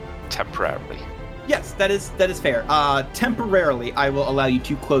crack temporarily. Yes, that is fair. Temporarily, I will allow you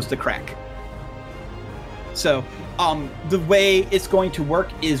to close the crack. So, the way it's going to work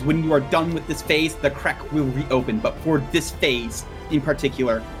is when you are done with this phase, the crack will reopen. But for this phase in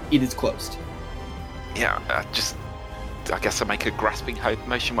particular, it is closed. Yeah, I guess I make a grasping hope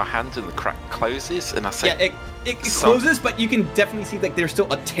motion with my hand and the crack closes, and I say... Yeah, it closes, but you can definitely see like there's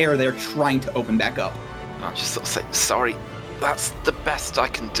still a tear there trying to open back up. I just sort of say, sorry, that's the best I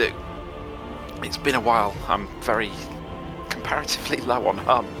can do. It's been a while. I'm very comparatively low on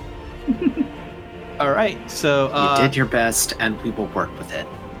hum. All right, so... you did your best, and we will work with it.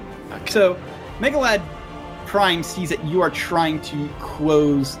 Okay. So, Megalad Prime sees that you are trying to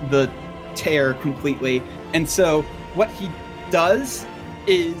close the tear completely, and so what he does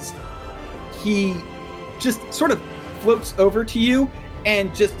is he just sort of floats over to you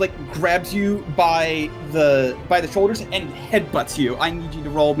and just like grabs you by the shoulders and headbutts you. I need you to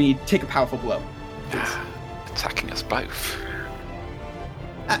roll me take a powerful blow. Attacking us both.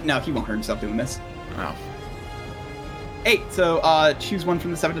 No, he won't hurt himself doing this. Oh. 8, so choose one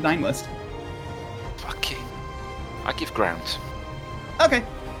from the 7 to 9 list. Fucking. I give ground. Okay,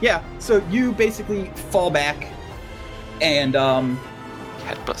 yeah, so you basically fall back and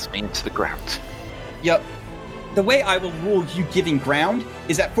Headbutts me into the ground. Yep. The way I will rule you giving ground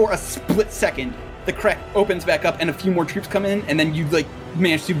is that for a split second, the crack opens back up and a few more troops come in, and then you like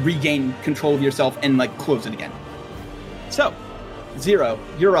manage to regain control of yourself and like close it again. So, 0,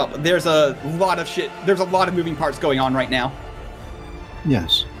 you're up. There's a lot of shit. There's a lot of moving parts going on right now.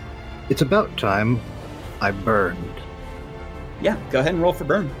 Yes. It's about time I burned. Yeah, go ahead and roll for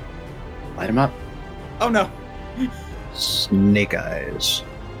burn. Light him up. Oh no. Snake eyes.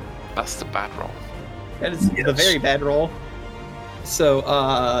 That's the bad roll. That is the very bad roll. So,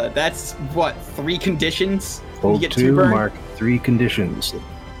 that's what, 3 conditions? Hold you get 2, burn? mark 3 conditions.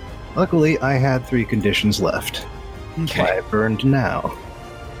 Luckily, I had 3 conditions left. Okay. I burned now.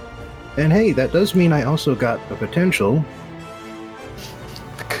 And hey, that does mean I also got a potential.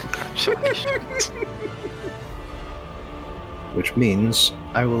 Congratulations. Which means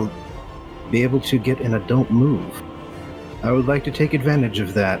I will be able to get an adult move. I would like to take advantage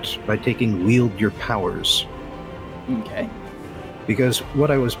of that by taking Wield Your Powers. Okay. Because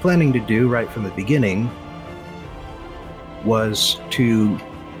what I was planning to do right from the beginning was to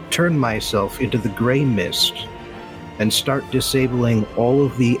turn myself into the Grey Mist and start disabling all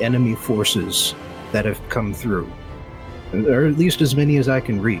of the enemy forces that have come through. Or at least as many as I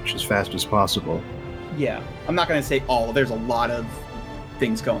can reach as fast as possible. Yeah, I'm not going to say all. There's a lot of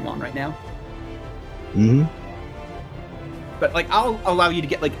things going on right now. Mm-hmm. But, like, I'll allow you to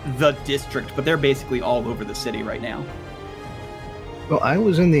get, like, the district, but they're basically all over the city right now. Well, I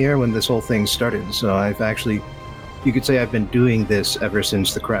was in the air when this whole thing started, so I've actually... You could say I've been doing this ever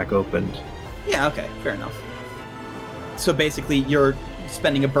since the crack opened. Yeah, okay, fair enough. So basically, you're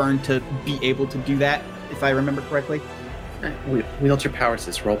spending a burn to be able to do that, if I remember correctly? Wield Your Powers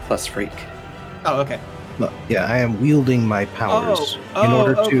is roll plus freak. Oh, okay. Well, yeah, I am wielding my powers in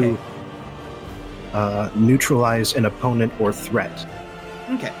order to neutralize an opponent or threat.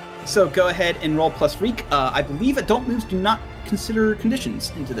 Okay, so go ahead and roll plus freak. I believe adult moves do not consider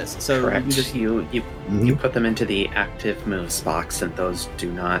conditions into this. So correct. You You put them into the active moves box, and those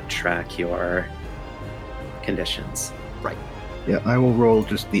do not track your conditions. Right. Yeah, I will roll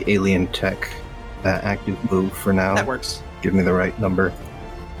just the alien tech active move for now. That works. Give me the right number.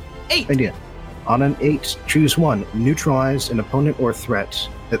 8! Idea. On an 8, choose one. Neutralize an opponent or threat,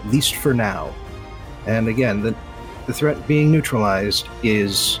 at least for now. And again, the threat being neutralized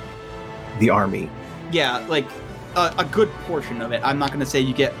is the army. Yeah, like, a good portion of it. I'm not going to say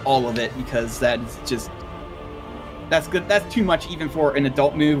you get all of it, because that's just... That's good. That's too much even for an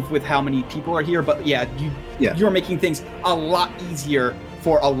adult move with how many people are here, but yeah, you're making things a lot easier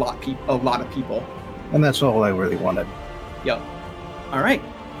for a lot of people. And that's all I really wanted. Yep. All right.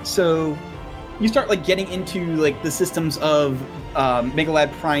 So you start like getting into like the systems of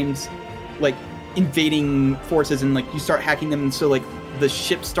Megalad Prime's like invading forces, and like you start hacking them, and so like the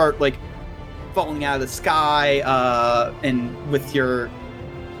ships start like falling out of the sky, and with your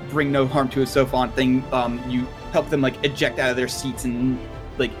bring no harm to a Sophon thing, you help them like eject out of their seats and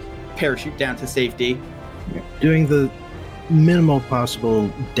like parachute down to safety. Doing the minimal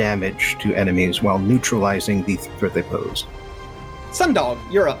possible damage to enemies while neutralizing the threat they pose. Sundog,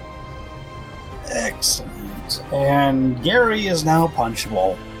 you're up. Excellent. And Gary is now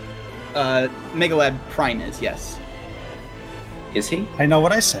punchable. Megalad Prime is, yes. Is he? I know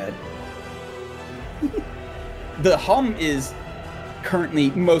what I said. The hum is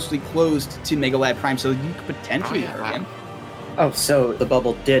currently mostly closed to Megalad Prime, so you could potentially hurt him. Oh, so the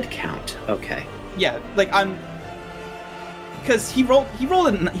bubble did count. Okay. Yeah, like because he rolled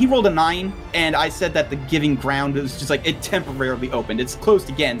a 9, and I said that the giving ground was just like it temporarily opened. It's closed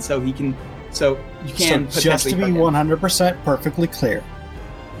again, so you can potentially just to be 100% perfectly clear,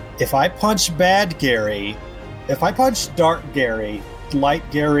 if I punch bad Gary, if I punch dark Gary, light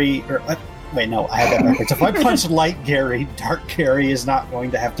Gary, or wait, no, I had that backwards. If I punch light Gary, dark Gary is not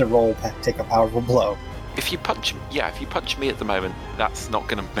going to have to take a powerful blow. If you punch me at the moment, that's not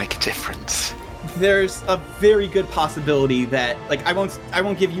going to make a difference. There's a very good possibility that, like, I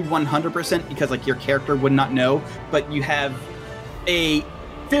won't give you 100% because, like, your character would not know, but you have a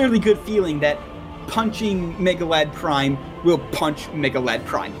fairly good feeling that punching Megalad Prime will punch Megalad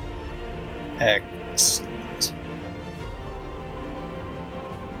Prime. Excellent.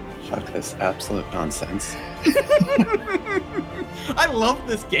 Fuck this absolute nonsense. I love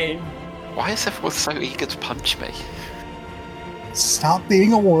this game. Why is everyone so eager to punch me? Stop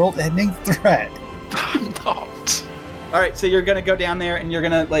being a world-ending threat. I'm not. Alright, so you're gonna go down there and you're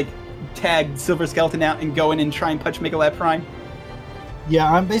gonna, like, tag Silver Skeleton out and go in and try and punch Megalad Prime?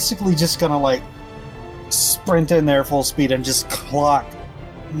 Yeah, I'm basically just gonna, like, sprint in there full speed and just clock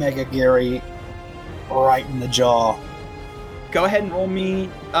Mega Gary right in the jaw. Go ahead and roll me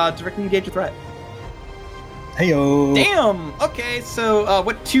directly engage a threat. Heyo. Damn! Okay, so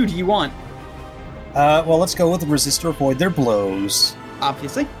what 2 do you want? Well, let's go with resist or avoid their blows.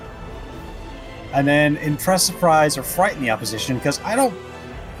 Obviously. And then impress, surprise, or frighten the opposition, because I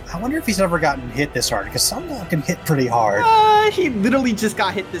wonder if he's ever gotten hit this hard, because some dog can hit pretty hard. He literally just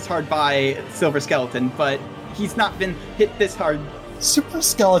got hit this hard by Silver Skeleton, but he's not been hit this hard. Super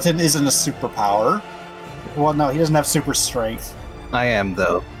Skeleton isn't a superpower. Well, no, he doesn't have super strength. I am,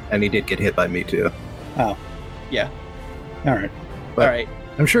 though, and he did get hit by me, too. Oh. Yeah. Alright. Alright.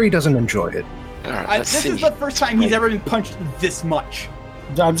 I'm sure he doesn't enjoy it. Right, this is the first time he's ever been punched this much.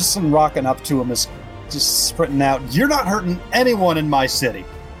 I'm just rocking up to him, as just sprinting out. You're not hurting anyone in my city.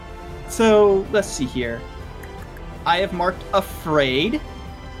 So, let's see here. I have marked afraid,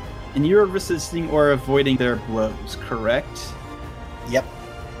 and you're resisting or avoiding their blows, correct? Yep.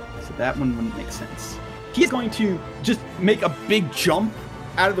 So that one wouldn't make sense. He's going to just make a big jump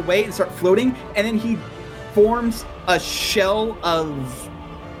out of the way and start floating, and then he forms a shell of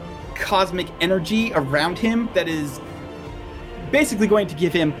cosmic energy around him that is basically going to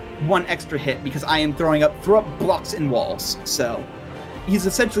give him 1 extra hit because I am throwing up blocks and walls. So he's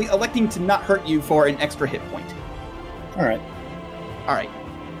essentially electing to not hurt you for an extra hit point. Alright.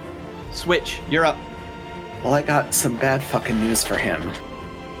 Switch, you're up. Well, I got some bad fucking news for him.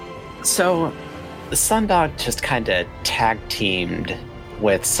 So, the Sundog just kind of tag-teamed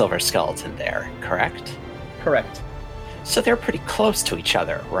with Silver Skeleton there, correct? Correct. So they're pretty close to each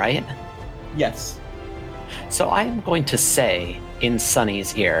other, right? Yes. So I am going to say in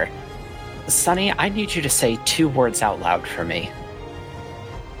Sunny's ear, Sunny, I need you to say 2 words out loud for me.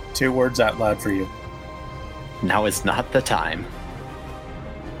 2 words out loud for you. Now is not the time.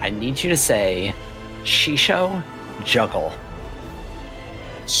 I need you to say Shisho Juggle.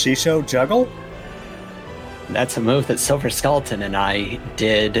 Shisho Juggle? That's a move that Silver Skeleton and I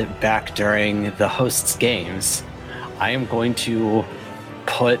did back during the host's games. I am going to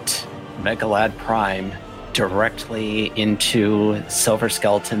put Megalad Prime directly into Silver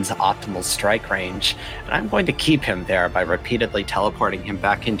Skeleton's optimal strike range, and I'm going to keep him there by repeatedly teleporting him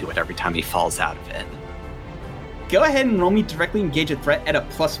back into it every time he falls out of it. Go ahead and roll me directly engage a threat at a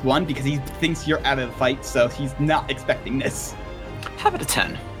 +1 because he thinks you're out of the fight, so he's not expecting this. Have it a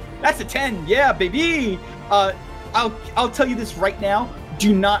 10. That's a 10, yeah, baby! I'll tell you this right now.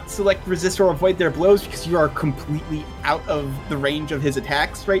 Do not select resist or avoid their blows because you are completely out of the range of his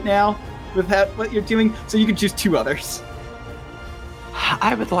attacks right now with what you're doing, so you can choose 2 others.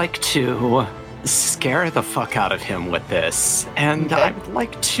 I would like to scare the fuck out of him with this, and Okay. I would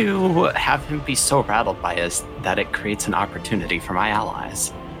like to have him be so rattled by us that it creates an opportunity for my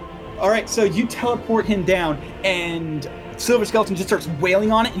allies. All right, so you teleport him down, and Silver Skeleton just starts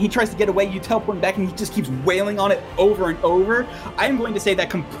wailing on it, and he tries to get away. You teleport him back, and he just keeps wailing on it over and over. I'm going to say that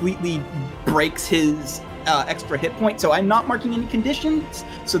completely breaks his extra hit point, so I'm not marking any conditions,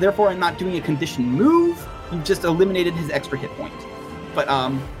 so therefore I'm not doing a condition move. You've just eliminated his extra hit point.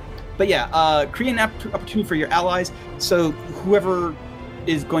 But yeah, create an opportunity for your allies, so whoever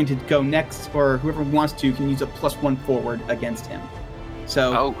is going to go next, or whoever wants to, can use a +1 forward against him.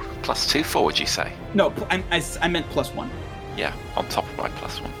 So. Oh, +2 forward, you say? No, I meant +1. Yeah, on top of my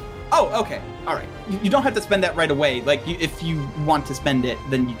 +1. Oh, okay. All right. You don't have to spend that right away. Like, if you want to spend it,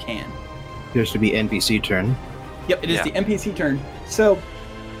 then you can. Appears to be NPC turn. Yep, it is the NPC turn. So,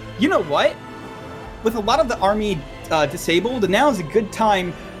 you know what? With a lot of the army disabled, now is a good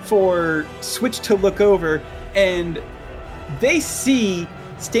time for Switch to look over, and they see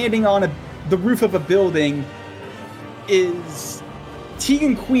standing on the roof of a building is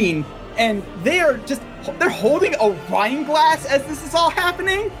Tegan Queen, and they're holding a wine glass as this is all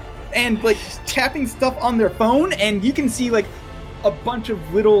happening, and like tapping stuff on their phone, and you can see like a bunch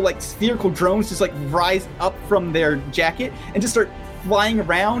of little like spherical drones just like rise up from their jacket and just start flying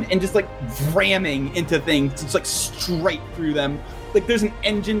around and just like ramming into things, just like straight through them. Like there's an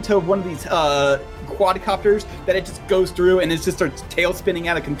engine to one of these quadcopters that it just goes through, and it just starts tail spinning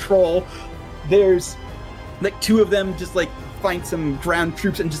out of control. There's like two of them just like find some ground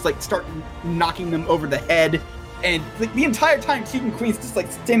troops and just like start knocking them over the head, and like the entire time Tegan Queen's just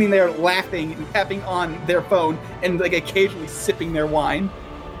like standing there laughing and tapping on their phone and like occasionally sipping their wine.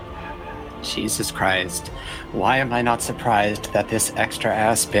 Jesus Christ, why am I not surprised that this extra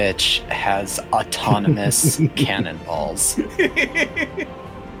ass bitch has autonomous cannonballs?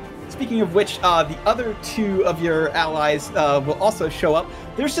 Speaking of which, the other two of your allies will also show up.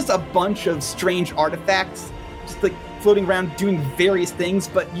 There's just a bunch of strange artifacts just like floating around doing various things,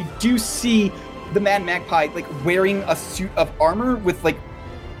 but you do see the Mad Magpie like wearing a suit of armor with like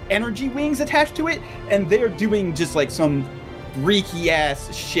energy wings attached to it, and they're doing just like some freaky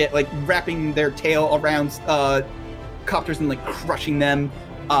ass shit, like wrapping their tail around copters and like crushing them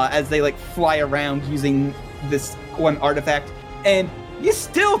as they like fly around using this one artifact. And you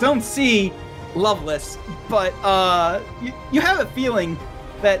still don't see Loveless, but you have a feeling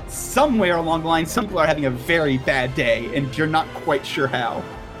that somewhere along the line, some people are having a very bad day, and you're not quite sure how.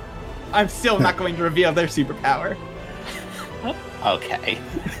 I'm still not going to reveal their superpower. Okay.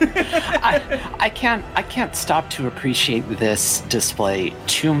 I can't stop to appreciate this display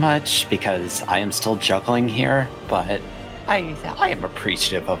too much because I am still juggling here, but I am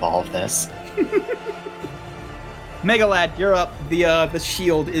appreciative of all of this. Megalad, you're up. The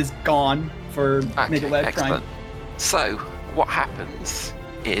shield is gone for Megalad. Excellent. So what happens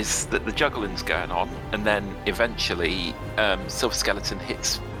is that the juggling's going on, and then eventually Silver Skeleton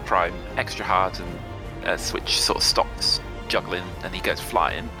hits Prime extra hard, and Switch sort of stops juggling, and he goes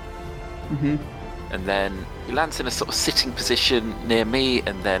flying. Mm-hmm. And then he lands in a sort of sitting position near me,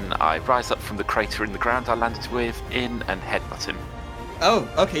 and then I rise up from the crater in the ground I landed in and headbutt him. Oh,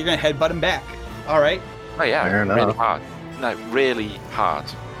 okay, you're gonna headbutt him back. All right. Oh yeah, fair really enough. hard. No, really hard.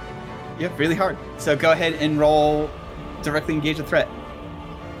 Yep, really hard. So go ahead and roll directly engage a threat.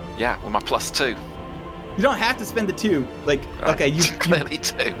 Yeah, with my +2. You don't have to spend the 2. Like, okay, you clearly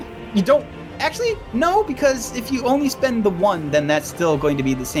 2. You don't actually no, because if you only spend the 1, then that's still going to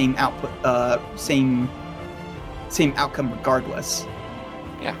be the same output, same outcome regardless.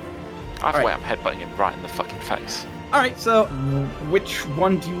 Yeah. Either All way, right. I'm headbutting him right in the fucking face. All right, so which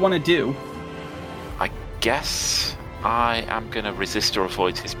one do you want to do? I guess I am going to resist or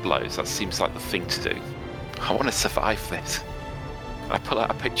avoid his blows. That seems like the thing to do. I want to survive this. I pull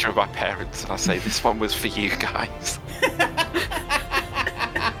out a picture of my parents and I say, this one was for you guys.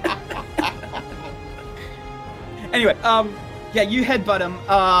 Anyway, yeah, you headbutt him.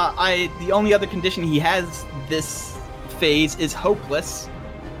 The only other condition he has this phase is hopeless.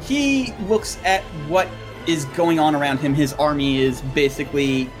 He looks at what is going on around him. His army is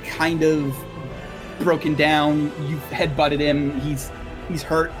basically kind of broken down. You've headbutted him. He's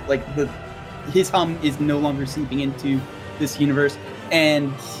hurt. Like his hum is no longer seeping into this universe,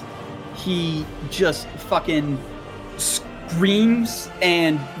 and he just fucking screams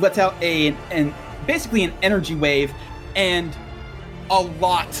and lets out basically an energy wave, and a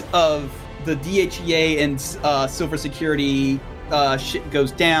lot of the DHEA and Silver Security shit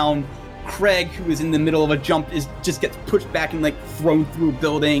goes down. Craig, who is in the middle of a jump, just gets pushed back and like thrown through a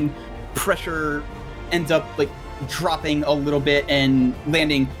building. Pressure ends up like dropping a little bit and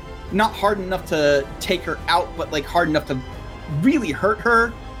landing not hard enough to take her out, but like hard enough to really hurt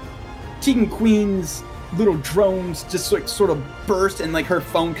her. Tegan Queen's little drones just like sort of burst, and like her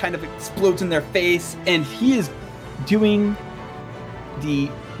phone kind of explodes in their face, and he is doing the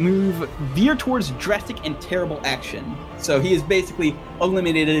move veer towards drastic and terrible action. So he is basically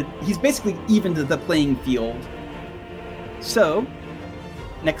eliminated. He's basically evened the playing field. So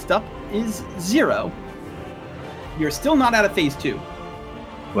next up is Zero. You're still not out of phase 2.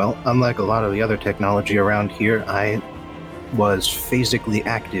 Well, unlike a lot of the other technology around here, I was phasically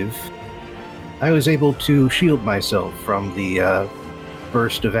active. I was able to shield myself from the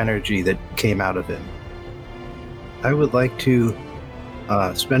burst of energy that came out of him. I would like to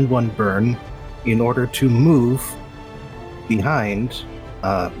spend one burn in order to move behind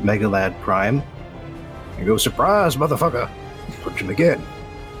Megalad Prime and go, surprise, motherfucker! Punch him again.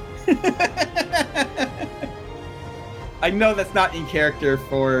 I know that's not in character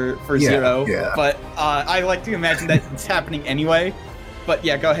for Zero, but I like to imagine that it's happening anyway. But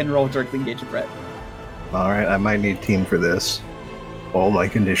yeah, go ahead and roll directly engage the threat. Alright, I might need team for this. All my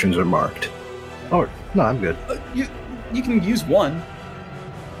conditions are marked. Oh, no, I'm good. You can use 1.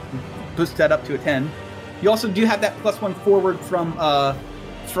 Boost that up to a 10. You also do have that +1 forward from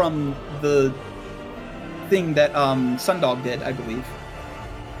the thing that Sundog did, I believe.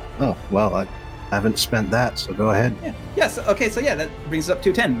 Oh, well, I haven't spent that, so go ahead. Yeah. Yes. Okay. So yeah, that brings it up to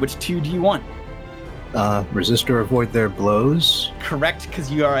a 10. Which 2 do you want? Resist or avoid their blows. Correct,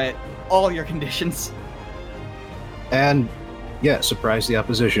 because you are at all your conditions. And yeah, surprise the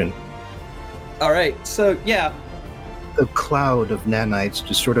opposition. All right. So yeah, the cloud of nanites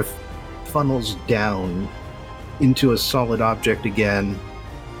just sort of funnels down into a solid object again.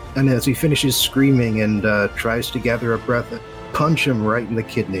 And as he finishes screaming and tries to gather a breath, punch him right in the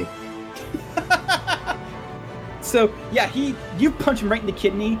kidney. So yeah, you punch him right in the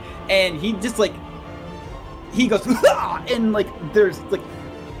kidney, and he just like he goes and like there's like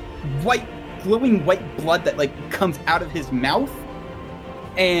glowing white blood that like comes out of his mouth,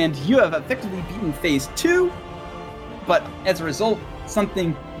 and you have effectively beaten phase 2. But as a result,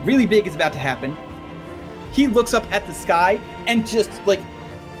 something really big is about to happen. He looks up at the sky and just like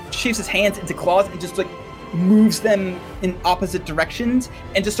shapes his hands into claws and just like moves them in opposite directions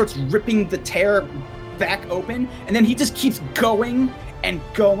and just starts ripping the tear back open, and then he just keeps going and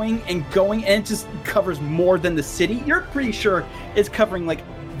going and going, and it just covers more than the city. You're pretty sure it's covering like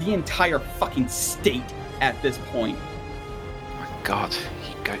the entire fucking state at this point. Oh my god,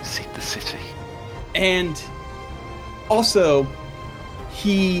 he goes in the city. And also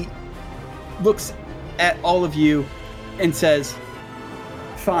he looks at all of you and says,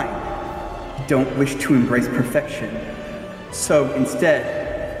 fine, you don't wish to embrace perfection, so instead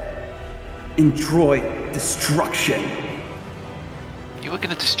enjoy destruction. You were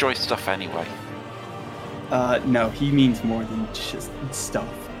going to destroy stuff anyway. No, he means more than just stuff.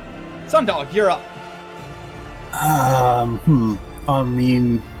 Sundog, you're up. I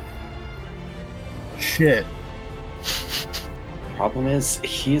mean, shit. Problem is,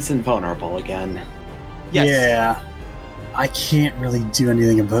 he's invulnerable again. Yes. Yeah. I can't really do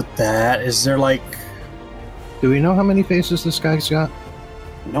anything about that. Is there like... Do we know how many faces this guy's got?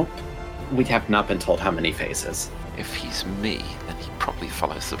 Nope. We have not been told how many faces. If he's me, then he probably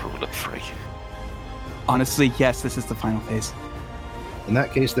follows the rule of 3. Honestly, yes, this is the final phase. In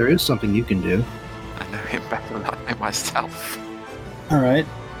that case, there is something you can do. I know him better than I know myself. Alright.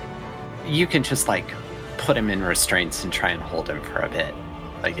 You can just, like, put him in restraints and try and hold him for a bit.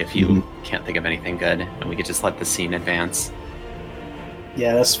 Like, if you can't think of anything good, and we could just let the scene advance.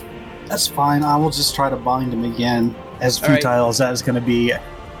 Yeah, that's fine. I will just try to bind him again. As futile as that is going to be.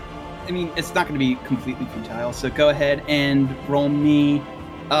 I mean, it's not going to be completely futile, so go ahead and roll me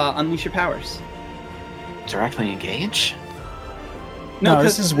Unleash Your Powers. Directly engage? No,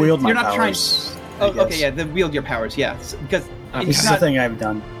 this is wield my you're not powers. Okay, yeah, the wield your powers, yeah. Because this is the thing I've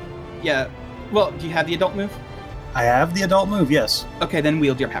done. Yeah, well, do you have the adult move? I have the adult move, yes. Okay, then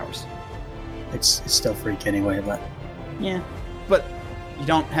wield your powers. It's still freak anyway, but... Yeah, but you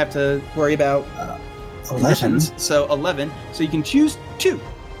don't have to worry about 11. So 11, so you can choose 2.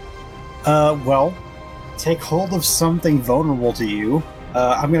 Well, take hold of something vulnerable to you.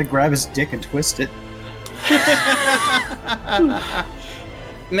 I'm gonna grab his dick and twist it. No.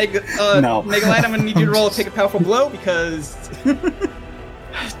 Megalad, I'm gonna need you to roll Take a Powerful Blow, because...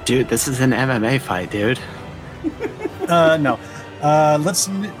 Dude, this is an MMA fight, dude. No.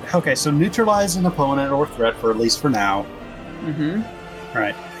 Okay, so neutralize an opponent or threat for at least for now. Mm-hmm.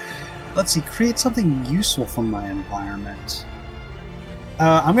 Alright. Let's see, create something useful from my environment.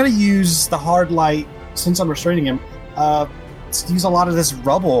 I'm gonna use the hard light, since I'm restraining him, to use a lot of this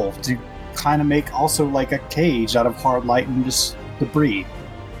rubble to kind of make also like a cage out of hard light and just debris.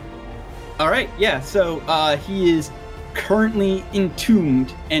 All right, yeah. So he is currently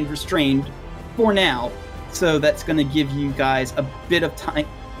entombed and restrained for now. So that's going to give you guys a bit of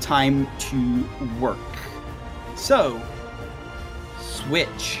time to work. So,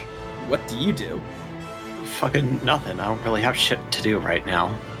 Switch, what do you do? Fucking nothing. I don't really have shit to do right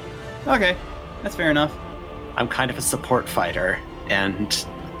now. Okay, that's fair enough. I'm kind of a support fighter, and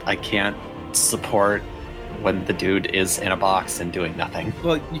I can't support when the dude is in a box and doing nothing.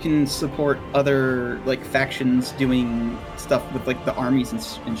 Well, you can support other like factions doing stuff with like the armies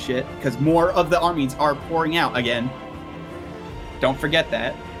and shit, because more of the armies are pouring out again. Don't forget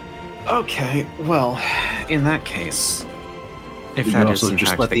that. Okay, well, in that case, if you that can is also in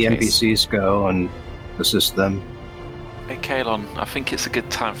just fact let the case, NPCs go and assist them. Hey, Kalon, I think it's a good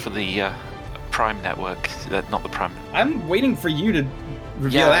time for the Prime network, not the Prime. I'm waiting for you to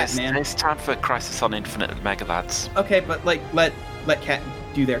reveal that, man. It's time for Crisis on Infinite and Megalads. Okay, but like let Cat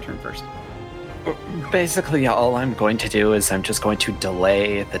do their turn first. basically all I'm going to do is I'm just going to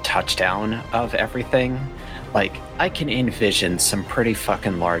delay the touchdown of everything. Like, I can envision some pretty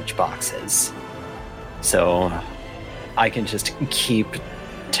fucking large boxes. So I can just keep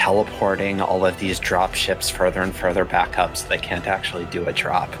teleporting all of these drop ships further and further back up so they can't actually do a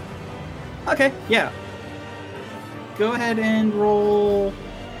drop. Okay, yeah. Go ahead and roll.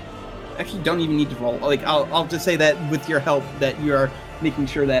 Actually, don't even need to roll. Like, I'll just say that with your help, that you are making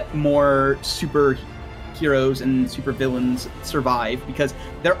sure that more superheroes and supervillains survive, because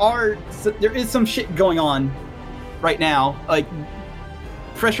there is some shit going on right now. Like,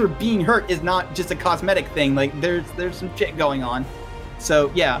 Pressure being hurt is not just a cosmetic thing. Like, there's some shit going on.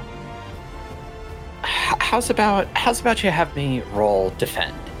 So yeah. How's about you have me roll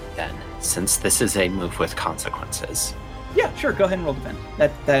defend then, since this is a move with consequences? Yeah, sure. Go ahead and roll defend.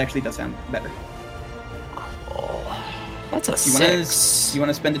 That actually does sound better. Cool. That's a 6. You want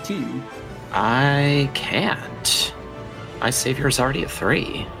to spend a 2? I can't. My savior's already a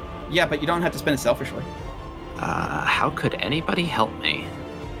 3. Yeah, but you don't have to spend it selfishly. How could anybody help me?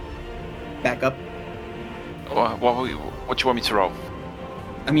 Back up. What do you want me to roll?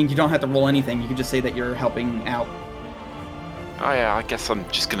 I mean, you don't have to roll anything. You can just say that you're helping out. Oh yeah, I guess I'm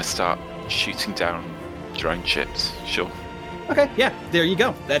just gonna start shooting down drone ships. Sure. Okay, yeah, there you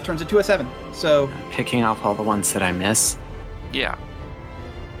go. That turns into a 7. So Picking off all the ones that I miss. Yeah.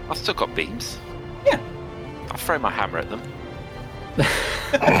 I've still got beams. Yeah. I'll throw my hammer at them.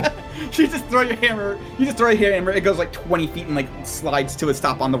 You just throw your hammer. It goes like 20 feet and like slides to a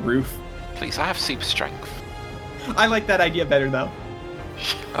stop on the roof. Please, I have super strength. I like that idea better though.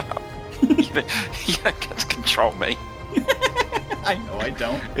 Shut up. You don't get to control me. I know I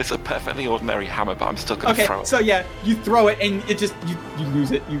don't. It's a perfectly ordinary hammer, but I'm still gonna throw it. Okay, so yeah, you throw it and it just you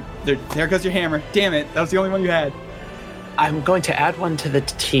lose it. There goes your hammer. Damn it, that was the only one you had. I'm going to add one to the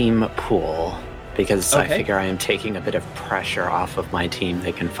team pool because Okay. I figure I am taking a bit of pressure off of my team.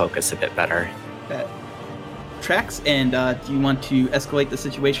 They can focus a bit better. That tracks. And do you want to escalate the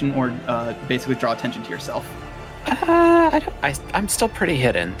situation or basically draw attention to yourself? I'm still pretty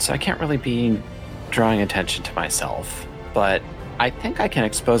hidden, so I can't really be drawing attention to myself. But I think I can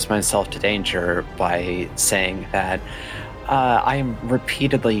expose myself to danger by saying that I am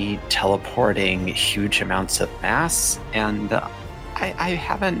repeatedly teleporting huge amounts of mass, and I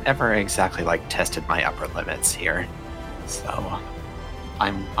haven't ever exactly tested my upper limits here. So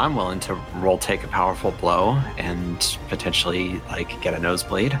I'm willing to take a powerful blow and potentially get a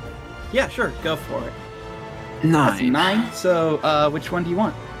nosebleed. Yeah, sure, go for it. 9. That's 9. So which one do you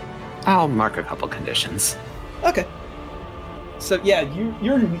want? I'll mark a couple conditions. Okay. So yeah,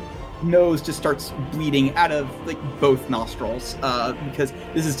 your nose just starts bleeding out of both nostrils because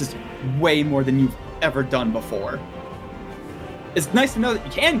this is just way more than you've ever done before. It's nice to know that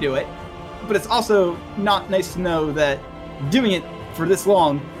you can do it, but it's also not nice to know that doing it for this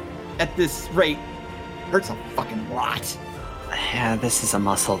long at this rate hurts a fucking lot. Yeah, this is a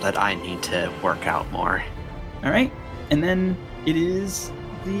muscle that I need to work out more. All right, and then it is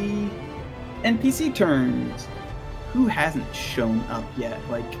the NPC turns. Who hasn't shown up yet?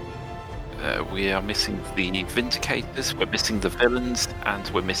 We are missing the Vindicators, we're missing the villains, and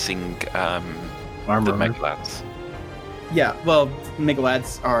we're missing the Megalads. Yeah, well,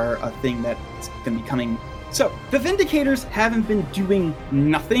 Megalads are a thing that's going to be coming. So, the Vindicators haven't been doing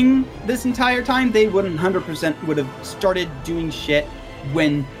nothing this entire time. They would 100% would have started doing shit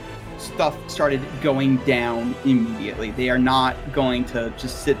when stuff started going down immediately. They are not going to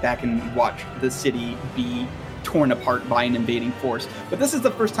just sit back and watch the city be torn apart by an invading force. But this is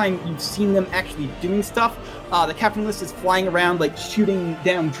the first time you've seen them actually doing stuff. The Captain List is flying around, shooting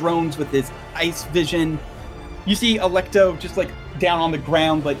down drones with his ice vision. You see Alecto just like down on the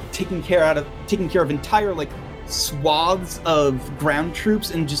ground, like taking care of entire like swaths of ground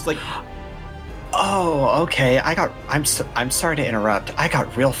troops, and just like. Oh, okay. I'm sorry to interrupt. I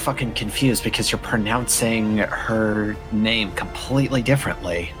got real fucking confused because you're pronouncing her name completely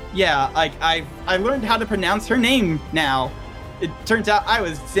differently. Yeah, like I learned how to pronounce her name now. It turns out I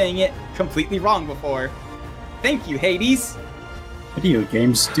was saying it completely wrong before. Thank you, Hades. Video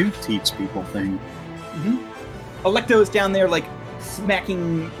games do teach people things. Mm-hmm. Alecto is down there, like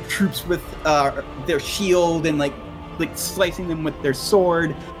smacking troops with their shield and like slicing them with their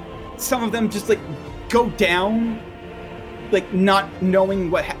sword. Some of them just like go down, like not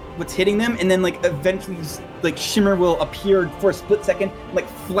knowing what's hitting them, and then like eventually like Shimmer will appear for a split second, like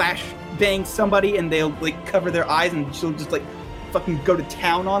flash bang somebody, and they'll like cover their eyes, and she'll just like fucking go to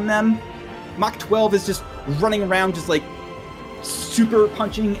town on them. Mach 12 is just running around, just like super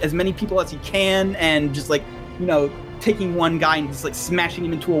punching as many people as he can, and just like, you know, taking one guy and just like smashing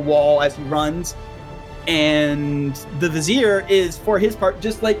him into a wall as he runs. And the Vizier is, for his part,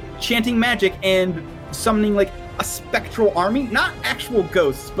 just like chanting magic and summoning like a spectral army, not actual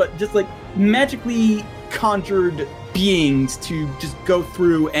ghosts, but just like magically conjured beings to just go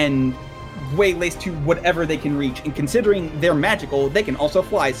through and waylay to whatever they can reach. And considering they're magical, they can also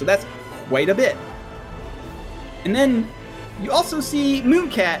fly, so that's quite a bit. And then you also see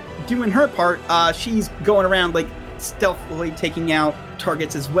Mooncat doing her part. She's going around like stealthily taking out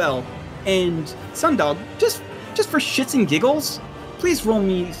targets as well. And Sundog, just for shits and giggles, please roll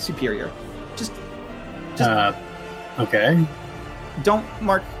me superior. Just okay. Don't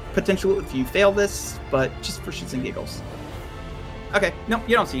mark potential if you fail this, but just for shits and giggles. Okay, no,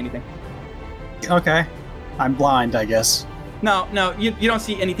 you don't see anything. Okay. I'm blind, I guess. No, you don't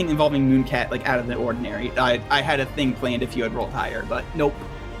see anything involving Mooncat, like, out of the ordinary. I had a thing planned if you had rolled higher, but nope.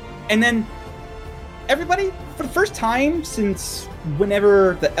 And then, everybody, for the first time since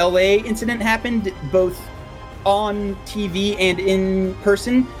whenever the LA incident happened, both on TV and in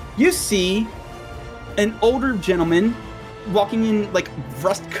person, you see an older gentleman walking in, like,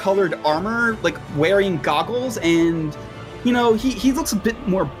 rust-colored armor, like, wearing goggles, and, you know, he looks a bit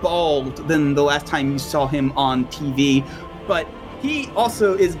more bald than the last time you saw him on TV, but he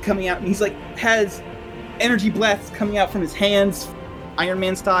also is coming out, and he's, like, has energy blasts coming out from his hands, Iron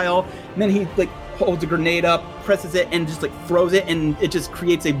Man style, and then he, like, holds a grenade up, presses it, and just, like, throws it, and it just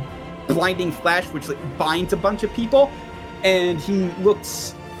creates a blinding flash, which, like, binds a bunch of people, and he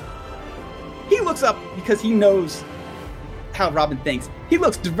looks up because he knows how Robin thinks. He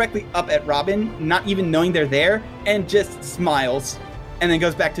looks directly up at Robin, not even knowing they're there, and just smiles, and then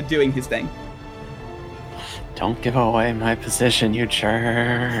goes back to doing his thing. Don't give away my position, you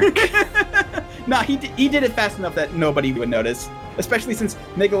jerk. Nah, he did it fast enough that nobody would notice, especially since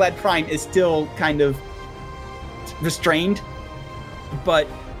Megalad Prime is still kind of restrained. But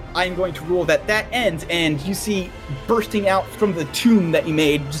I'm going to rule that ends, and you see bursting out from the tomb that you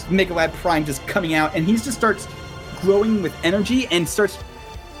made, just Megalad Prime just coming out, and he just starts glowing with energy and starts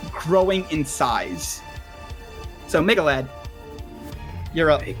growing in size. So, Megalad, you're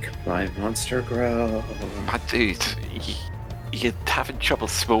up. Make my monster grow. My dude, you're having trouble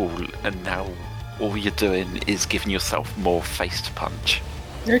small, and now all you're doing is giving yourself more face to punch.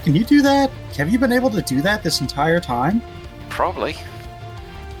 Yeah, can you do that? Have you been able to do that this entire time? Probably.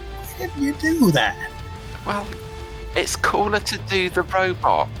 Why did you do that? Well, it's cooler to do the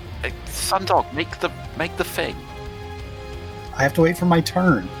robot. Sundog, make the thing. I have to wait for my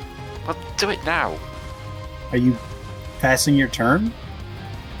turn. Well, do it now. Are you passing your turn?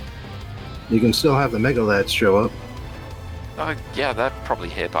 You can still have the Megalads show up. Yeah, they're probably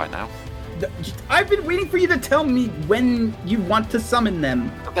here by now. I've been waiting for you to tell me when you want to summon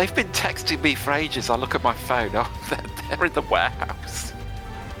them. They've been texting me for ages. I look at my phone. Oh, they're in the warehouse.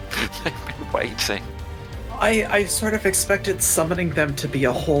 They've been waiting. I sort of expected summoning them to be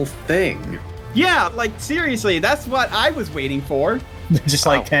a whole thing. Yeah, like, seriously, that's what I was waiting for. Just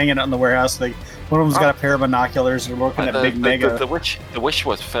like hanging out in the warehouse. Like, one of them's got a pair of binoculars and looking at Big Mega. The wish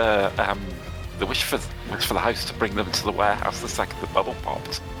was for the host to bring them to the warehouse the second the bubble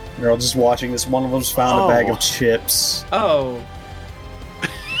popped. They're all just watching this. One of them's found a bag of chips. Oh.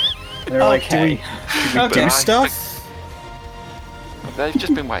 They're like, do we do stuff? They've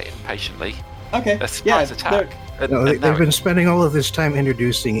just been waiting patiently. Okay. A surprise attack. No, they've been spending all of this time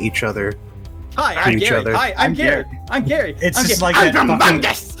introducing each other. Hi, I'm Gary. Hi, I'm Gary. I'm Gary. It's just like that fucking,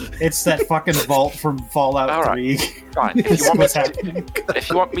 it's that fucking vault from Fallout 3. Right. If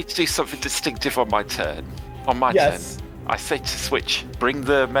you want me to do something distinctive on my turn, I say to switch. Bring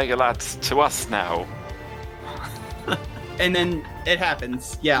the Megalads to us now. And then it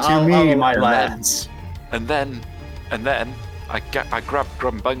happens. Yeah. To me, my lads. And then I grab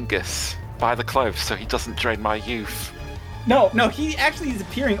Grumbungus by the clothes so he doesn't drain my youth. No, he actually is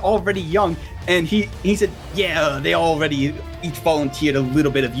appearing already young, and he said, yeah, they already each volunteered a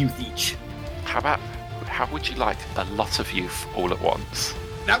little bit of youth each. How would you like a lot of youth all at once?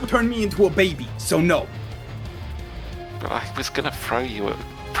 That would turn me into a baby, so no. But I was gonna throw you at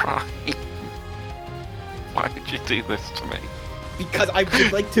Prime. Why would you do this to me? Because I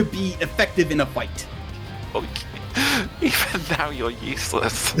would like to be effective in a fight. Okay. Even now you're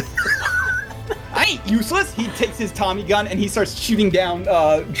useless. I ain't useless! He takes his Tommy gun and he starts shooting down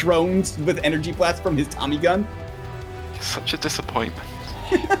drones with energy blasts from his Tommy gun. You're such a disappointment.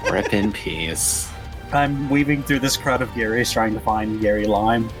 Rip in peace. I'm weaving through this crowd of Garys trying to find Gary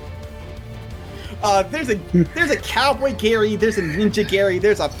Lime. There's a cowboy Gary, there's a ninja Gary,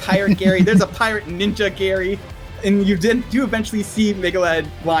 there's a pirate Gary, there's a pirate ninja Gary, and you eventually see Megalad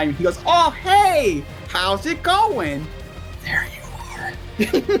Lime. He goes, "Oh hey, how's it going?" There you are.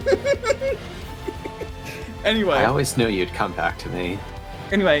 Anyway, I always knew you'd come back to me.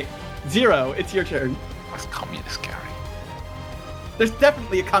 Anyway, Zero, it's your turn. That's communist Gary. There's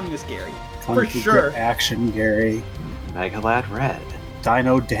definitely a communist Gary. For sure. Action Gary. Megalad Red.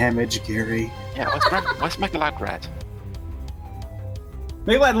 Dino damage Gary. Yeah, what's Megalad Red?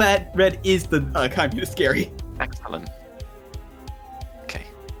 Megalad Red is the communist Gary. Excellent. Okay,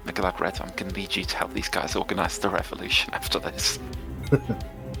 Megalad Red, I'm gonna need you to help these guys organize the revolution after this.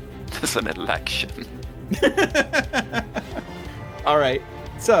 There's an election. Alright,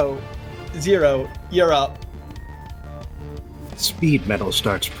 so, Zero, you're up. Speed metal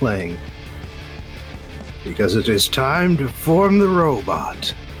starts playing. Because it is time to form the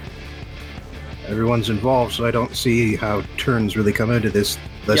robot. Everyone's involved, so I don't see how turns really come into this.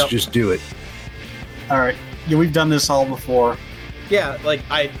 Let's just do it. Alright, yeah, we've done this all before. Yeah, like,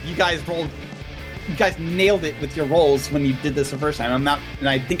 you guys nailed it with your rolls when you did this the first time. And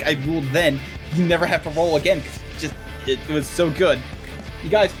I think I ruled then, you never have to roll again, because it was so good. You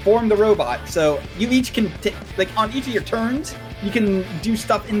guys formed the robot, so you each can, on each of your turns, you can do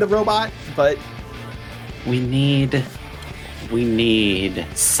stuff in the robot, but... We need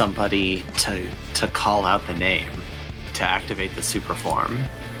somebody to call out the name to activate the super form.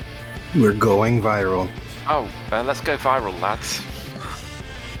 We're going viral. Oh, let's go viral, lads.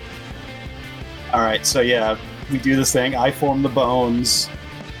 Alright, so yeah, we do this thing. I form the bones.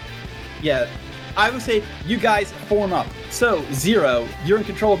 Yeah, I would say you guys form up. So, Zero, you're in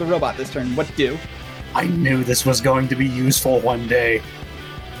control of the robot this turn. What do? I knew this was going to be useful one day.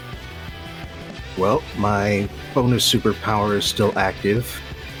 Well, my bonus superpower is still active,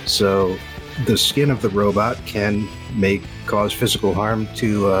 so the skin of the robot can cause physical harm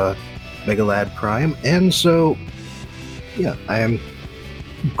to Megalad Prime, and so, yeah, I am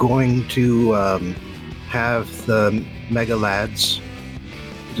going to have the Megalads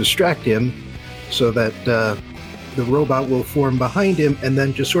distract him so that the robot will form behind him and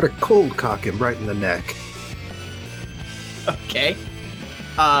then just sort of cold cock him right in the neck. Okay.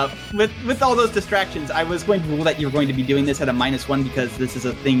 With all those distractions, I was going to rule that you were going to be doing this at a -1 because this is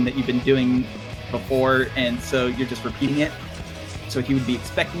a thing that you've been doing before, and so you're just repeating it. So he would be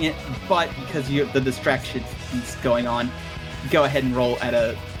expecting it, but because the distraction is going on, go ahead and roll at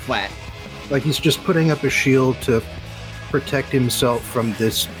a flat. Like he's just putting up a shield to protect himself from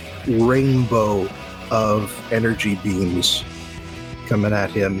this rainbow of energy beams coming at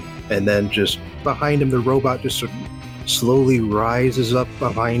him, and then just behind him, the robot just sort of slowly rises up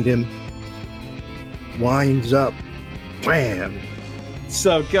behind him, winds up, bam!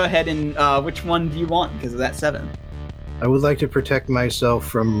 So go ahead and, which one do you want because of that 7? I would like to protect myself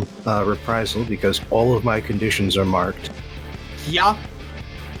from reprisal because all of my conditions are marked. Yeah.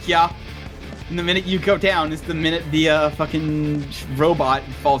 And the minute you go down is the minute the fucking robot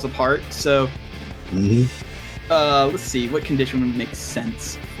falls apart, so... let's see, what condition would make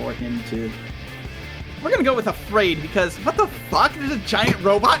sense for him to... We're gonna go with afraid, because what the fuck? There's a giant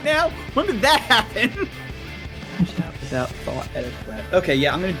robot now? When did that happen? Without thought, edit that. Okay,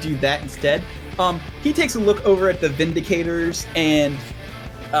 yeah, I'm gonna do that instead. He takes a look over at the Vindicators, and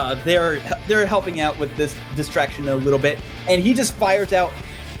they're helping out with this distraction a little bit, and he just fires out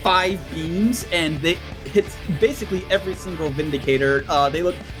 5 beams, and they hits basically every single Vindicator. They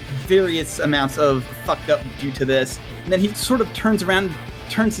look various amounts of fucked up due to this, and then he sort of turns around,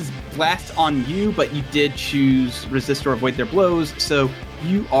 turns his blast on you, but you did choose resist or avoid their blows, so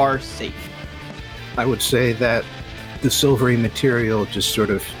you are safe. I would say that the silvery material just sort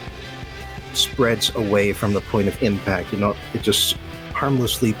of spreads away from the point of impact. It just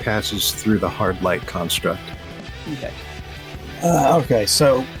harmlessly passes through the hard light construct. Okay. Okay,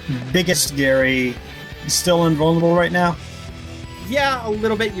 so biggest Gary still invulnerable right now? Yeah, a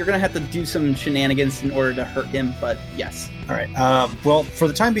little bit. You're going to have to do some shenanigans in order to hurt him, but yes. All right. Well, for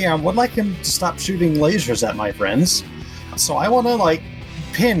the time being, I would like him to stop shooting lasers at my friends. So I want to,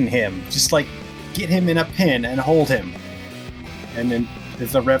 pin him. Just, get him in a pin and hold him. And then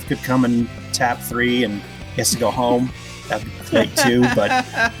if the Rev could come and tap 3 and he has to go home, that'd be great too. But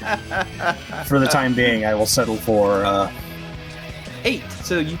for the time being, I will settle for 8.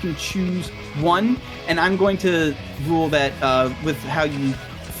 So you can choose one, and I'm going to rule that with how you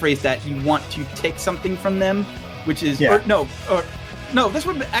phrase that, you want to take something from them, which is no. This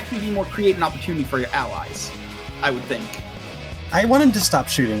would actually be more create an opportunity for your allies, I would think. I want him to stop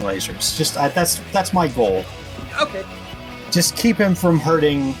shooting lasers. Just that's my goal. Okay. Just keep him from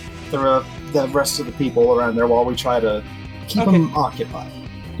hurting the rest of the people around there while we try to keep him occupied.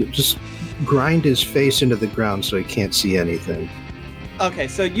 Just grind his face into the ground so he can't see anything. Okay,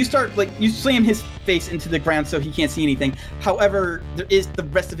 so you start, you slam his face into the ground so he can't see anything. However, there is the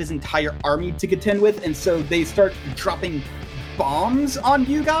rest of his entire army to contend with, and so they start dropping bombs on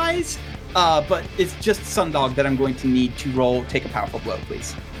you guys. But it's just Sundog that I'm going to need to roll Take a Powerful Blow,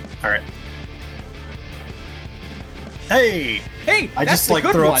 please. All right. Hey! I just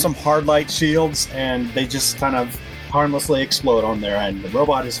throw up some hard light shields, and they just kind of harmlessly explode on there, and the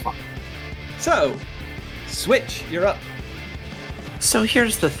robot is fine. So, Switch, you're up. So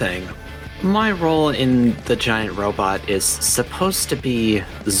here's the thing. My role in the giant robot is supposed to be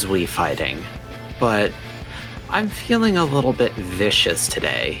Zui fighting, but I'm feeling a little bit vicious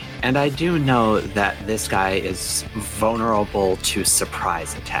today, and I do know that this guy is vulnerable to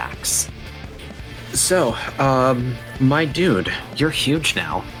surprise attacks. So, my dude, you're huge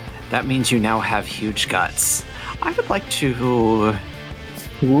now. That means you now have huge guts. I would like to...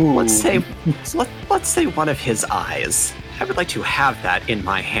 Let's say one of his eyes. I would like to have that in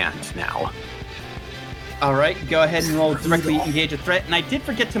my hand now. All right, go ahead and roll directly engage a threat. And I did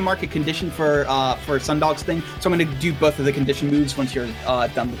forget to mark a condition for Sundog's thing, so I'm going to do both of the condition moves once you're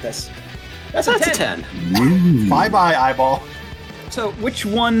done with this. That's a 10. Bye-bye, eyeball. So which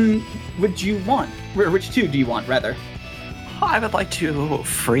one would you want? Or which two do you want, rather? I would like to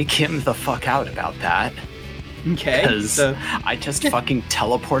freak him the fuck out about that. Okay. Because I just fucking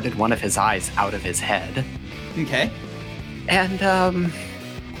teleported one of his eyes out of his head. Okay. And,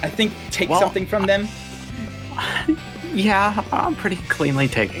 I think take something from them. Yeah, I'm pretty cleanly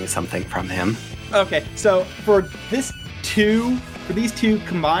taking something from him. Okay, so for these two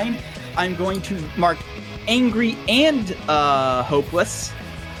combined, I'm going to mark angry and hopeless.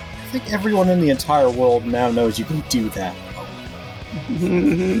 I think everyone in the entire world now knows you can do that.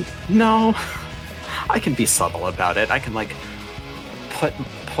 No, I can be subtle about it. I can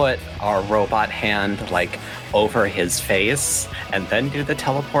put our robot hand over his face and then do the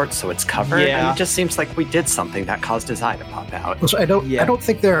teleport so it's covered. Yeah. And it just seems like we did something that caused his eye to pop out. So I don't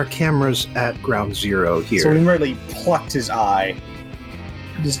think there are cameras at Ground Zero here. So we merely plucked his eye.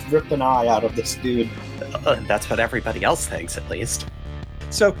 Just ripped an eye out of this dude. That's what everybody else thinks, at least.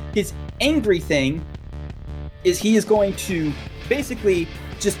 So his angry thing is he is going to basically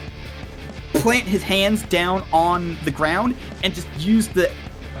just plant his hands down on the ground and just use the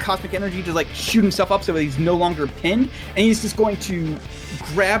cosmic energy to shoot himself up so he's no longer pinned, and he's just going to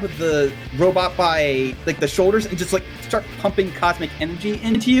grab the robot by the shoulders and just start pumping cosmic energy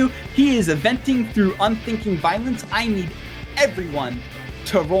into you. He is venting through unthinking violence. I need everyone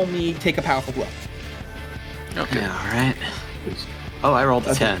to roll me Take a Powerful Blow. Okay. All right. Oh, I rolled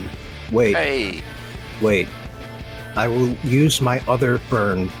a 10. Wait. Hey. Wait. I will use my other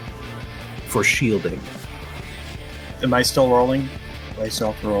burn for shielding. Am I still rolling? I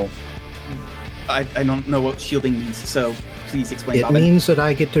still have to roll. I don't know what shielding means, so please explain. It Bobbin. means that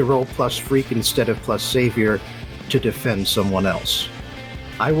I get to roll plus freak instead of plus savior to defend someone else.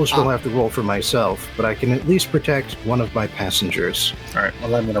 I will still have to roll for myself, but I can at least protect one of my passengers. All right,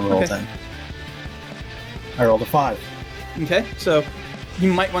 well, I'm going to roll then. I rolled a 5. Okay, so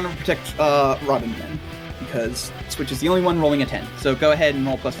you might want to protect Robin then, because Switch is the only one rolling a 10. So go ahead and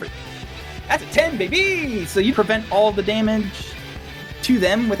roll plus freak. That's a 10, baby! So you prevent all the damage to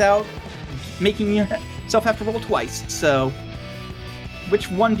them without making yourself have to roll twice. So which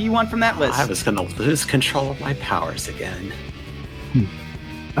one do you want from that list? I was going to lose control of my powers again.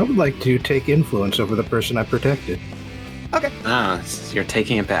 I would like to take influence over the person I protected. Okay. So you're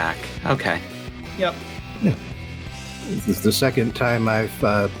taking it back. Okay. Yep. Yeah. This is the second time I've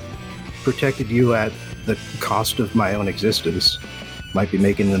protected you at the cost of my own existence. Might be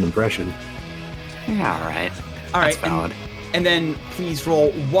making an impression. Yeah, all right. All right. That's valid. And then please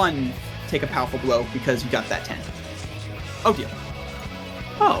roll 1, Take a Powerful Blow, because you got that 10. Oh, dear.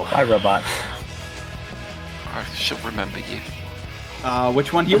 Oh. Bye, robot. I shall remember you.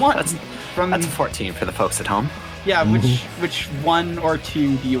 Which one do you want? That's 14 for the folks at home. Yeah, which one or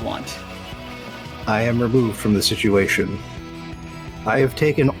two do you want? I am removed from the situation. I have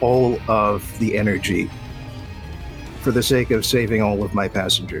taken all of the energy for the sake of saving all of my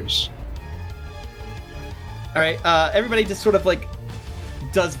passengers. All right, everybody just sort of like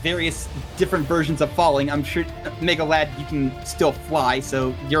does various different versions of falling. I'm sure, Mega Lad, you can still fly,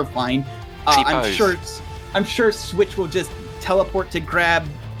 so you're fine. I'm sure Switch will just teleport to grab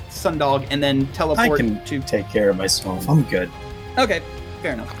Sundog and then teleport to take care of myself. I'm good. Okay,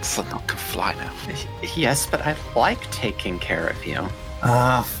 fair enough. Sundog can fly now. Yes, but I like taking care of you.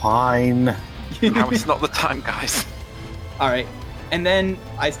 Fine. Now it's not the time, guys. All right, and then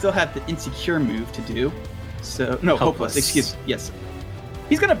I still have the insecure move to do. So no, hopeless. Yes.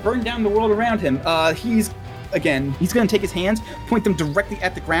 He's gonna burn down the world around him. He's gonna take his hands, point them directly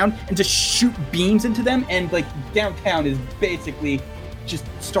at the ground, and just shoot beams into them. And like downtown is basically just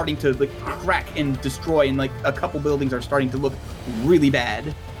starting to like crack and destroy, and like a couple buildings are starting to look really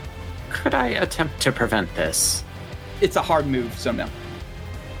bad. Could I attempt to prevent this? It's a hard move, so no.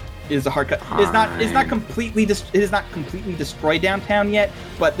 It is a hard cut. It's not completely destroyed downtown yet,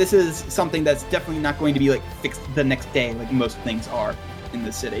 but this is something that's definitely not going to be like fixed the next day, like most things are in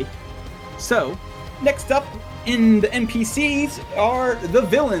the city. So, next up in the NPCs are the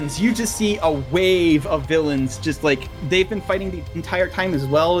villains. You just see a wave of villains, just like they've been fighting the entire time, as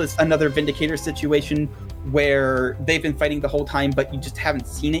well as another Vindicator situation where they've been fighting the whole time, but you just haven't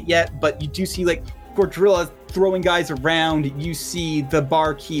seen it yet. But you do see like Gordrilla throwing guys around. You see the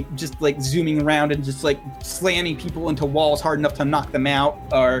barkeep just like zooming around and just like slamming people into walls hard enough to knock them out,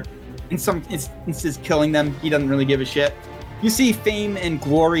 or in some instances killing them. He doesn't really give a shit. You see Fame and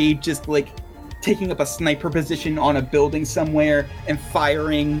Glory just like taking up a sniper position on a building somewhere and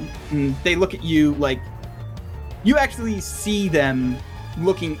firing. And they look at you like you actually see them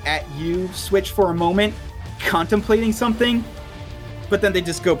looking at you, Switch, for a moment, contemplating something, but then they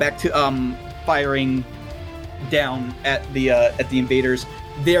just go back to firing down at the invaders.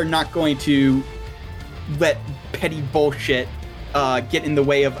 They're not going to let petty bullshit get in the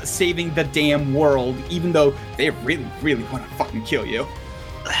way of saving the damn world, even though they really, really want to fucking kill you.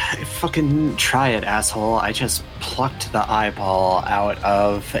 Fucking try it, asshole. I just plucked the eyeball out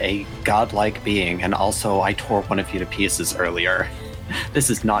of a godlike being, and also I tore one of you to pieces earlier. This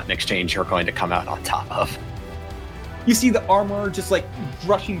is not an exchange you're going to come out on top of. You see the armor just like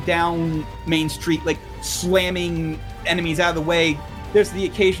rushing down Main Street, like slamming enemies out of the way. There's the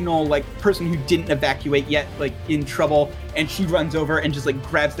occasional like person who didn't evacuate yet, like in trouble, and she runs over and just like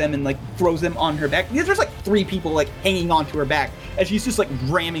grabs them and like throws them on her back. There's like 3 people like hanging onto her back as she's just like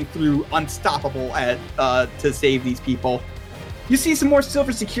ramming through, unstoppable to save these people. You see some more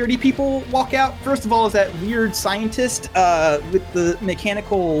Silver Security people walk out. First of all is that weird scientist with the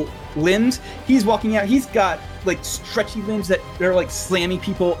mechanical limbs. He's walking out. He's got like stretchy limbs that are like slamming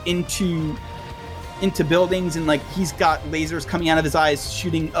people into buildings, and like he's got lasers coming out of his eyes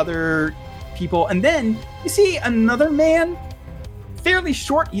shooting other people. And then you see another man, fairly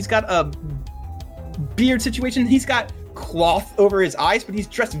short. He's got a beard situation. He's got cloth over his eyes, but he's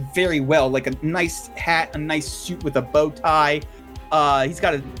dressed very well, like a nice hat, a nice suit with a bow tie. He's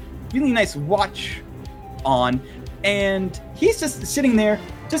got a really nice watch on, and he's just sitting there